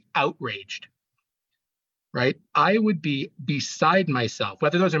would be outraged. Right? I would be beside myself,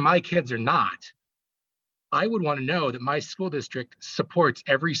 whether those are my kids or not. I would want to know that my school district supports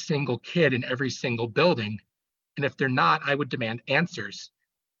every single kid in every single building. And if they're not, I would demand answers.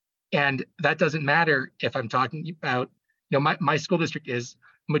 And that doesn't matter if I'm talking about, my school district is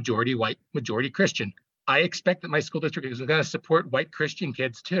majority white, majority Christian. I expect that my school district is going to support white Christian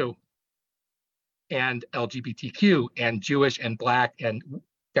kids too, and LGBTQ and Jewish and Black and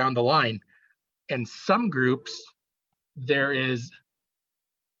down the line. And some groups, the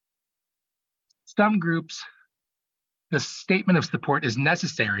statement of support is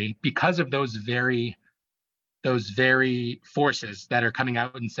necessary because of those very forces that are coming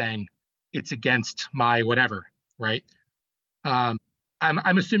out and saying it's against my whatever, right? I'm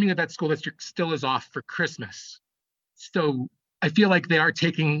assuming that school district still is off for Christmas. So I feel like they are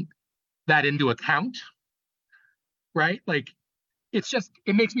taking that into account, right? Like it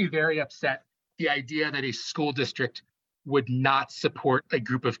makes me very upset. The idea that a school district would not support a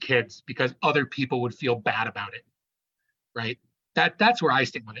group of kids because other people would feel bad about it, right? That's where I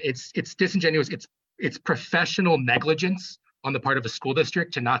stand on it. It's disingenuous. It's professional negligence on the part of a school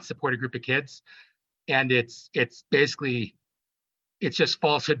district to not support a group of kids, and it's just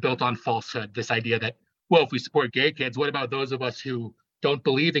falsehood built on falsehood. This idea that, well, if we support gay kids, what about those of us who don't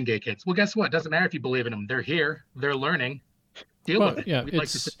believe in gay kids? Well, guess what? It doesn't matter if you believe in them. They're here. They're learning. Deal with it. Yeah, We'd like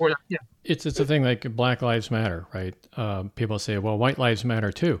to support. Yeah. It's a thing like Black Lives Matter, right? People say, well, white lives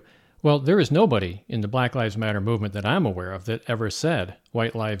matter too. Well, there is nobody in the Black Lives Matter movement that I'm aware of that ever said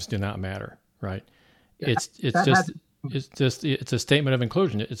white lives do not matter, right? Yeah, it's a statement of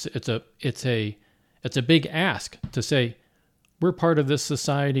inclusion. It's a big ask to say we're part of this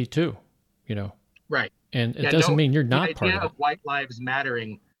society too, Right. And it doesn't mean you're not part of it. The idea of white lives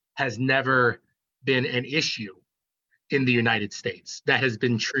mattering has never been an issue in the United States. That has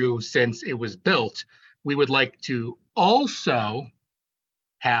been true since it was built. We would like to also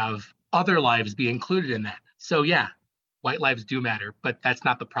have other lives be included in that. So yeah, white lives do matter, but that's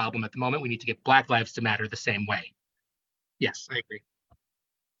not the problem at the moment. We need to get Black lives to matter the same way. Yes, I agree.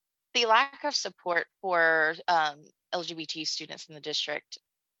 The lack of support for LGBT students in the district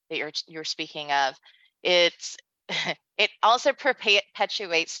that you're speaking of, it also perpetuates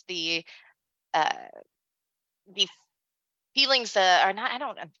perpetuates uh, the feelings are not, I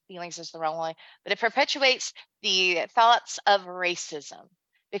don't know, feelings is the wrong way, but it perpetuates the thoughts of racism,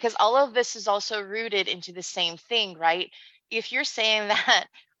 because all of this is also rooted into the same thing, right? If you're saying that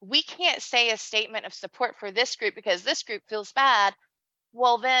we can't say a statement of support for this group because this group feels bad,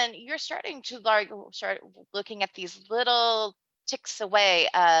 well, then you're starting to start looking at these little ticks away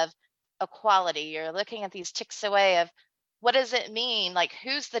of equality. You're looking at these ticks away of what does it mean? Like,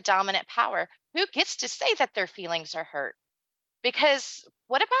 who's the dominant power? Who gets to say that their feelings are hurt? Because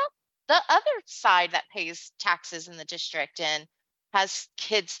what about the other side that pays taxes in the district and has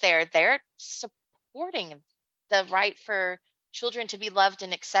kids there? They're supporting the right for children to be loved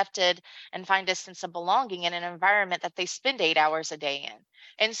and accepted and find a sense of belonging in an environment that they spend 8 hours a day in.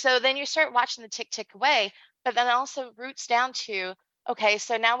 And so then you start watching the tick away, but then also roots down to, okay,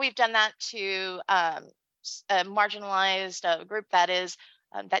 so now we've done that to a marginalized group that is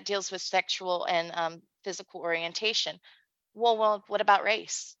that deals with sexual and physical orientation. Well, what about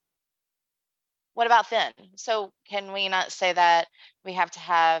race? What about then? So can we not say that we have to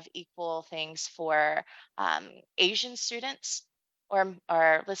have equal things for Asian students or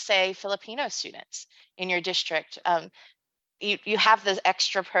let's say Filipino students in your district? You have the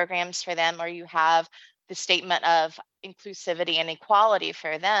extra programs for them, or you have the statement of inclusivity and equality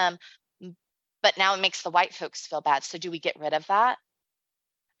for them, but now it makes the white folks feel bad. So do we get rid of that?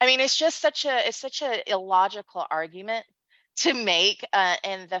 I mean, it's such a illogical argument to make,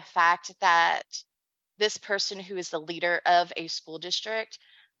 and the fact that this person who is the leader of a school district,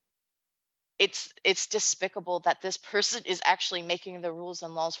 it's despicable that this person is actually making the rules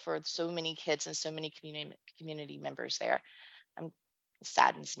and laws for so many kids and so many community members there. It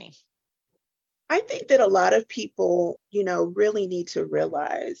saddens me. I think that a lot of people, really need to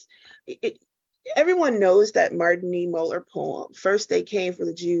realize everyone knows that Martin E. Moeller poem, "First they came for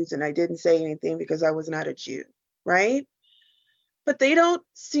the Jews and I didn't say anything because I was not a Jew," right? But they don't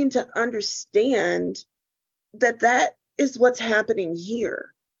seem to understand that is what's happening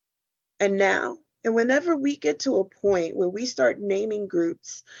here and now. And whenever we get to a point where we start naming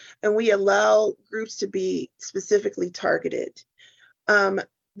groups and we allow groups to be specifically targeted,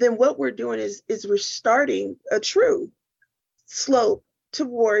 then what we're doing is we're starting a true slope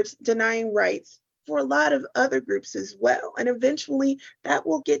towards denying rights for a lot of other groups as well. And eventually that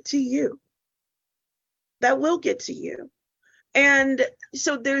will get to you. That will get to you. And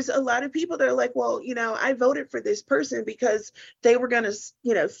so there's a lot of people that are like, well, I voted for this person because they were going to,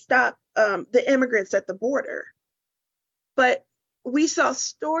 stop the immigrants at the border. But we saw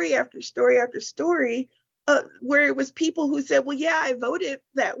story after story after story where it was people who said, well, yeah, I voted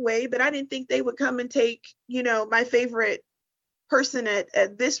that way, but I didn't think they would come and take, my favorite person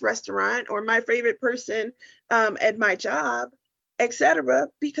at this restaurant or my favorite person at my job, etc.,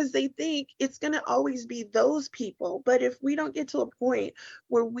 because they think it's going to always be those people. But if we don't get to a point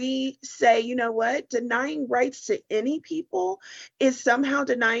where we say, you know what, denying rights to any people is somehow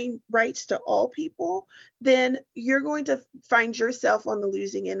denying rights to all people, then you're going to find yourself on the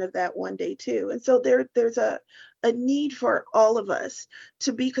losing end of that one day too. And so there's a need for all of us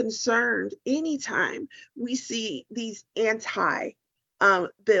to be concerned anytime we see these anti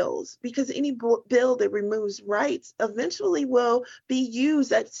bills, because any bill that removes rights eventually will be used.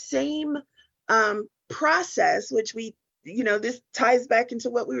 That same process, which this ties back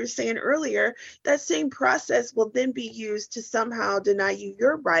into what we were saying earlier, that same process will then be used to somehow deny you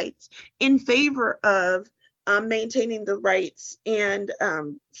your rights in favor of maintaining the rights and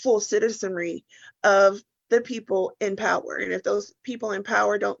full citizenry of the people in power. And if those people in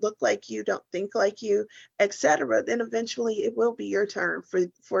power don't look like you, don't think like you, etc., then eventually it will be your turn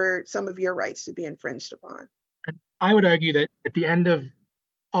for some of your rights to be infringed upon. I would argue that at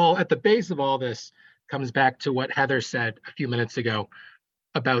the base of all this comes back to what Heather said a few minutes ago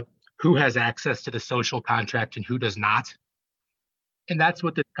about who has access to the social contract and who does not. And that's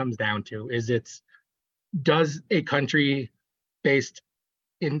what this comes down to, does a country based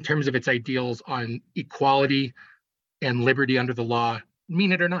in terms of its ideals on equality and liberty under the law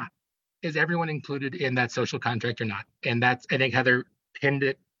mean it or not? Is everyone included in that social contract or not? And I think Heather pinned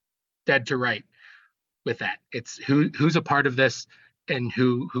it dead to right with that. It's who's a part of this and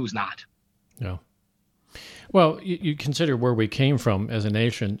who's not. Yeah. Well, you consider where we came from as a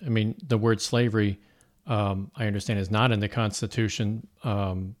nation. I mean, the word slavery, I understand, is not in the Constitution.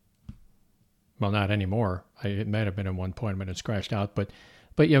 Well, not anymore. It might have been at one point when it scratched out, but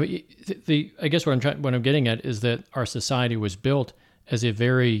I guess what I'm getting at is that our society was built as a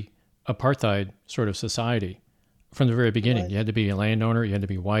very apartheid sort of society from the very beginning. You had to be a landowner, you had to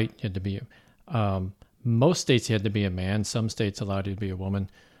be white, you had to be most states you had to be a man. Some states allowed you to be a woman.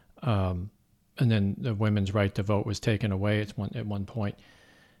 And then the women's right to vote was taken away at one point.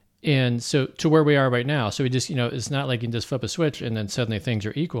 And so to where we are right now. So we just, it's not like you can just flip a switch and then suddenly things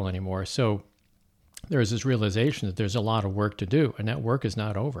are equal anymore. So there's this realization that there's a lot of work to do, and that work is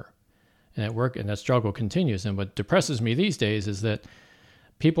not over. And that struggle continues. And what depresses me these days is that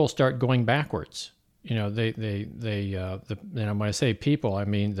people start going backwards. When I say people, I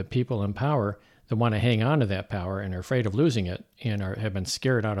mean the people in power that want to hang on to that power and are afraid of losing it and have been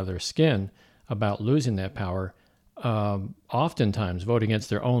scared out of their skin about losing that power, oftentimes vote against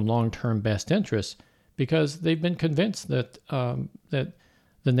their own long-term best interests because they've been convinced that that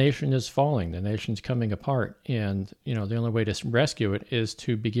the nation is falling, the nation's coming apart, and the only way to rescue it is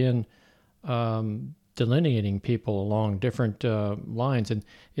to begin delineating people along different lines. And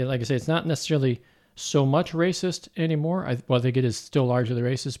like I say, it's not necessarily so much racist anymore. I think it is still largely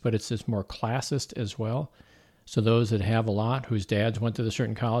racist, but it's just more classist as well. So those that have a lot, whose dads went to the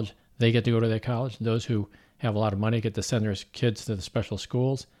certain college, they get to go to that college. Those who have a lot of money get to send their kids to the special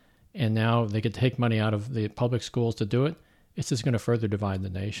schools, and now they could take money out of the public schools to do it. It's just going to further divide the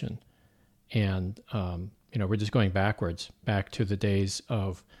nation. And, we're just going backwards, back to the days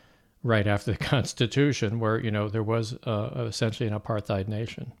of right after the Constitution where, there was essentially an apartheid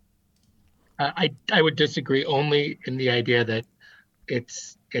nation. I would disagree only in the idea that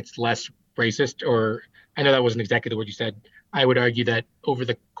it's less racist, or I know that wasn't exactly the word you said. I would argue that over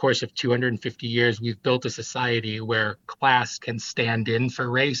the course of 250 years, we've built a society where class can stand in for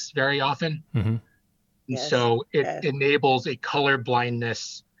race very often. Mm-hmm. Yes, so it enables a color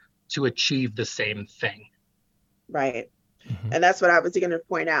blindness to achieve the same thing. Right. Mm-hmm. And that's what I was going to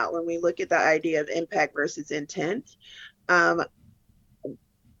point out when we look at the idea of impact versus intent.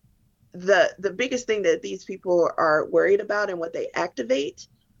 The biggest thing that these people are worried about and what they activate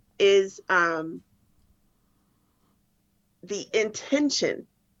is the intention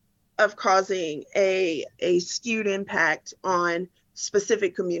of causing a skewed impact on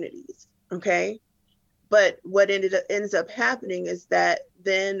specific communities. Okay. But what ends up happening is that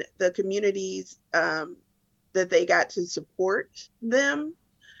then the communities that they got to support them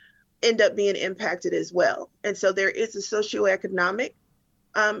end up being impacted as well. And so there is a socioeconomic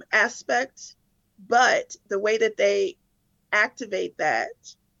aspect, but the way that they activate that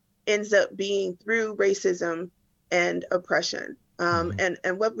ends up being through racism and oppression. And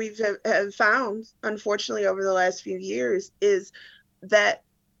what we've have found, unfortunately, over the last few years is that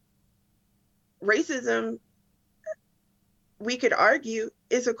racism, we could argue,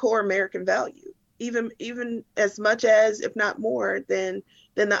 is a core American value, even as much as, if not more, than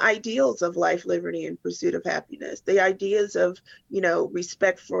the ideals of life, liberty, and pursuit of happiness, the ideas of,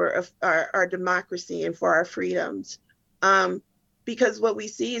 respect for our democracy and for our freedoms. Because what we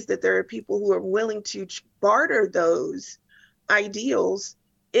see is that there are people who are willing to barter those ideals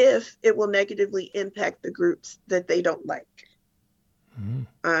if it will negatively impact the groups that they don't like.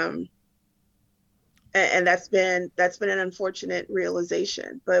 Mm-hmm. And that's been an unfortunate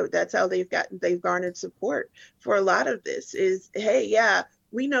realization, but that's how they've garnered support for a lot of this is, hey, yeah,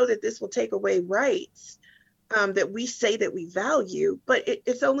 we know that this will take away rights that we say that we value, but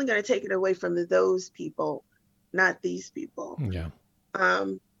it's only going to take it away from those people, not these people. Yeah.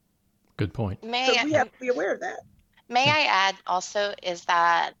 Good point. So we have to be aware of that. May I add also is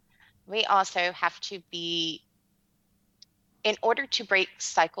that we also have to be, in order to break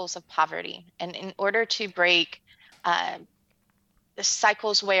cycles of poverty and in order to break the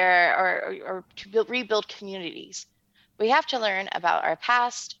cycles or to rebuild communities, we have to learn about our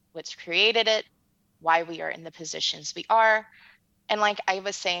past, what's created it, why we are in the positions we are. And like I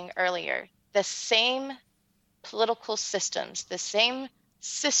was saying earlier, the same political systems, the same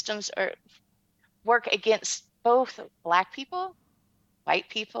systems work against both Black people, white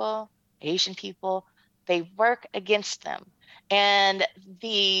people, Asian people. They work against them. And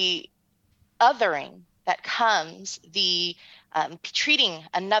the othering that comes, the treating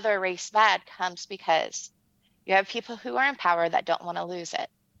another race bad comes because you have people who are in power that don't want to lose it.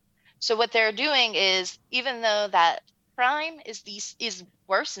 So what they're doing is, even though that crime is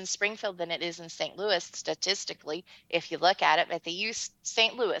worse in Springfield than it is in St. Louis statistically, if you look at it, but they use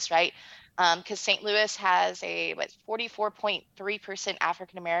St. Louis, right? Because St. Louis has a 44.3%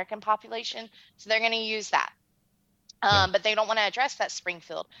 African American population, so they're going to use that. But they don't want to address that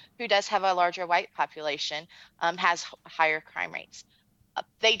Springfield, who does have a larger white population, has higher crime rates.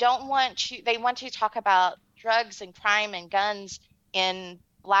 They want to talk about drugs and crime and guns in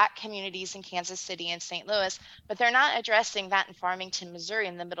Black communities in Kansas City and St. Louis, but they're not addressing that in Farmington, Missouri,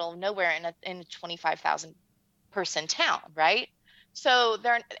 in the middle of nowhere in a 25,000 person town, right? So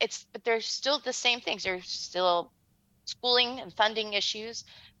but there's still the same things. There's still schooling and funding issues.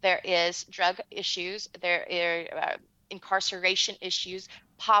 There is drug issues. There are incarceration issues,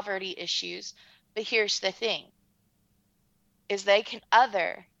 poverty issues. But here's the thing, is they can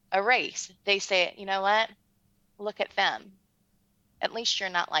other a race. They say, you know what? Look at them. At least you're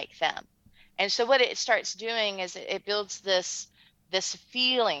not like them. And so what it starts doing is it builds this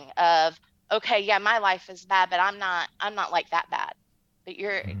feeling of, okay, yeah, my life is bad, but I'm not like that bad. But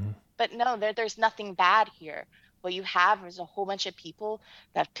but no, there's nothing bad here. What you have is a whole bunch of people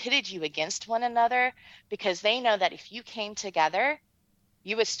that have pitted you against one another, because they know that if you came together,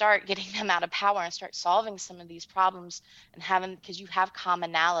 you would start getting them out of power and start solving some of these problems and because you have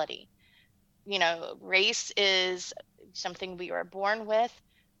commonality. You know, race is something we were born with.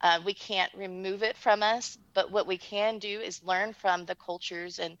 We can't remove it from us, but what we can do is learn from the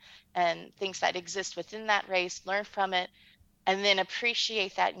cultures and things that exist within that race, learn from it, and then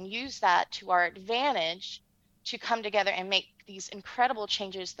appreciate that and use that to our advantage to come together and make these incredible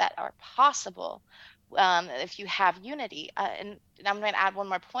changes that are possible if you have unity. And I'm going to add one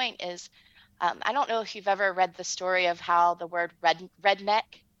more point is, I don't know if you've ever read the story of how the word redneck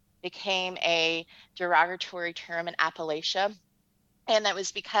became a derogatory term in Appalachia. And that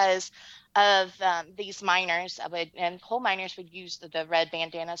was because of these miners and coal miners would use the red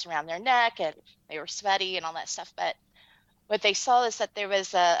bandanas around their neck, and they were sweaty and all that stuff. But what they saw is that there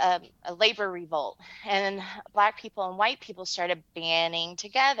was a labor revolt, and Black people and white people started banding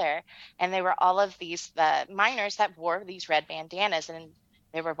together. And they were all of these miners that wore these red bandanas, and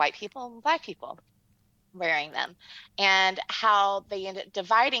they were white people and Black people wearing them. And how they ended up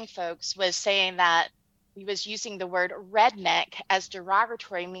dividing folks was saying that he was using the word redneck as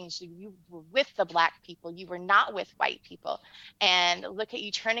derogatory, means you were with the Black people, you were not with white people. And look at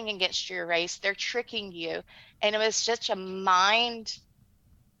you turning against your race, they're tricking you. And it was such a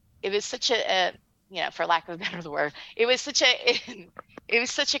for lack of a better word, it was such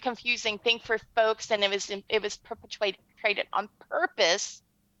a confusing thing for folks. And it was perpetrated on purpose.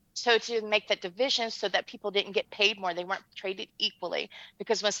 So to make that division so that people didn't get paid more, they weren't treated equally.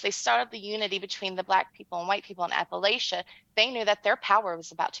 Because once they started the unity between the Black people and white people in Appalachia, they knew that their power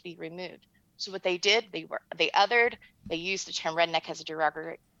was about to be removed. So what they did, they used the term redneck as a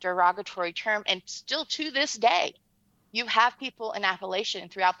derogatory term. And still to this day, you have people in Appalachia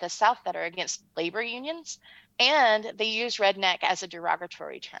and throughout the South that are against labor unions, and they use redneck as a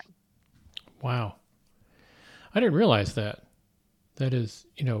derogatory term. Wow. I didn't realize that. That is,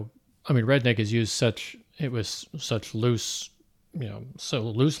 redneck is used such loose, so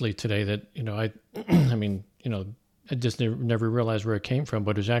loosely today that, I just never realized where it came from.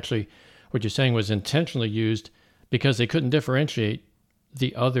 But it was actually, what you're saying was intentionally used because they couldn't differentiate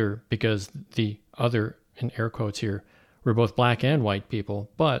the other, because the other, in air quotes here, were both Black and white people.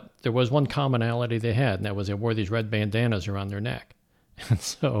 But there was one commonality they had, and that was they wore these red bandanas around their neck. And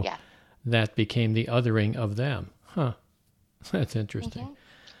so that became the othering of them. Huh. That's interesting. Mm-hmm.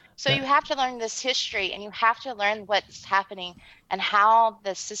 So you have to learn this history, and you have to learn what's happening and how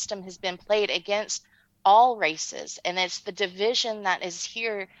the system has been played against all races. And it's the division that is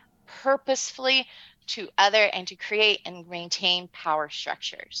here purposefully to other and to create and maintain power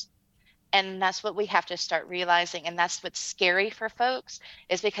structures. And that's what we have to start realizing. And that's what's scary for folks,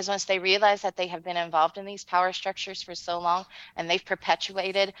 is because once they realize that they have been involved in these power structures for so long, and they've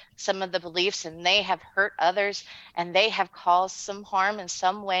perpetuated some of the beliefs, and they have hurt others, and they have caused some harm in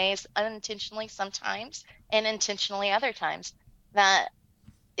some ways, unintentionally sometimes, and intentionally other times, that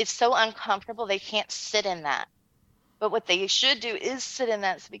it's so uncomfortable they can't sit in that. But what they should do is sit in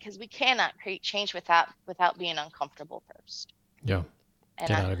that, because we cannot create change without being uncomfortable first. Yeah.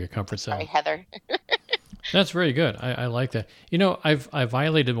 Get out of your comfort zone. Sorry, Heather. That's very good. I like that. I've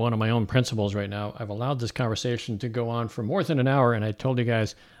violated one of my own principles right now. I've allowed this conversation to go on for more than an hour, and I told you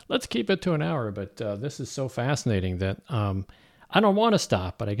guys, let's keep it to an hour. But this is so fascinating that I don't want to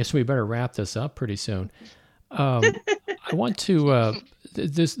stop, but I guess we better wrap this up pretty soon. I want to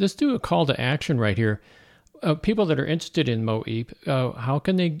let's do a call to action right here. People that are interested in MoEEP, how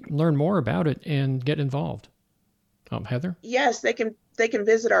can they learn more about it and get involved? Heather? Yes, they can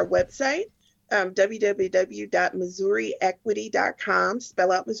visit our website, www.missouriequity.com,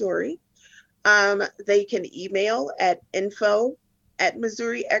 spell out Missouri. They can email at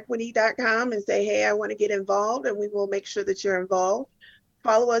info@missouriequity.com and say, hey, I want to get involved, and we will make sure that you're involved.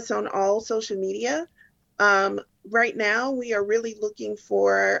 Follow us on all social media. Right now, we are really looking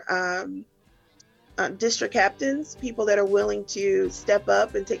for district captains, people that are willing to step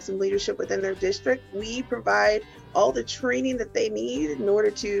up and take some leadership within their district. We provide all the training that they need in order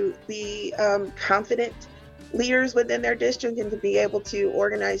to be confident leaders within their district and to be able to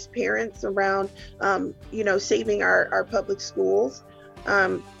organize parents around, saving our public schools.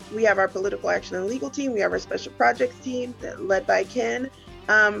 We have our political action and legal team. We have our special projects team led by Ken.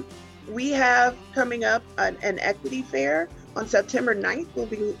 We have coming up an equity fair on September 9th. We'll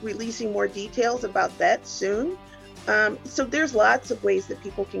be releasing more details about that soon. So there's lots of ways that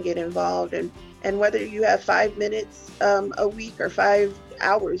people can get involved, and whether you have 5 minutes a week or 5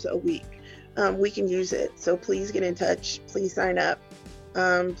 hours a week, we can use it. So please get in touch. Please sign up.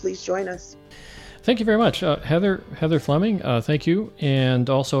 Please join us. Thank you very much. Heather Fleming, thank you. And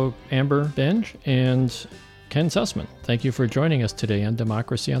also Amber Benge and Ken Susman. Thank you for joining us today on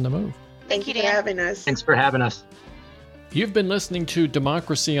Democracy on the Move. Thank you for having us. Thanks for having us. You've been listening to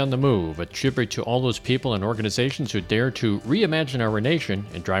Democracy on the Move, a tribute to all those people and organizations who dare to reimagine our nation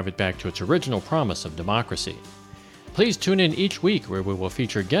and drive it back to its original promise of democracy. Please tune in each week where we will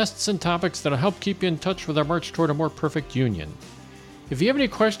feature guests and topics that will help keep you in touch with our march toward a more perfect union. If you have any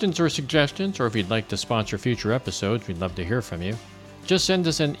questions or suggestions, or if you'd like to sponsor future episodes, we'd love to hear from you. Just send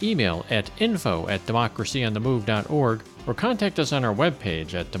us an email at info@democracyonthemove.org or contact us on our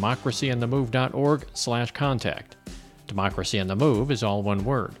webpage at democracyonthemove.org/contact. Democracy on the Move is all one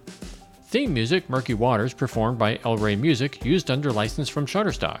word. Theme music, Murky Waters, performed by El Rey Music, used under license from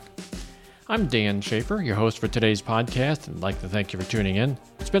Shutterstock. I'm Dan Schaefer, your host for today's podcast, and I'd like to thank you for tuning in.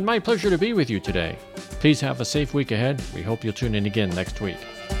 It's been my pleasure to be with you today. Please have a safe week ahead. We hope you'll tune in again next week.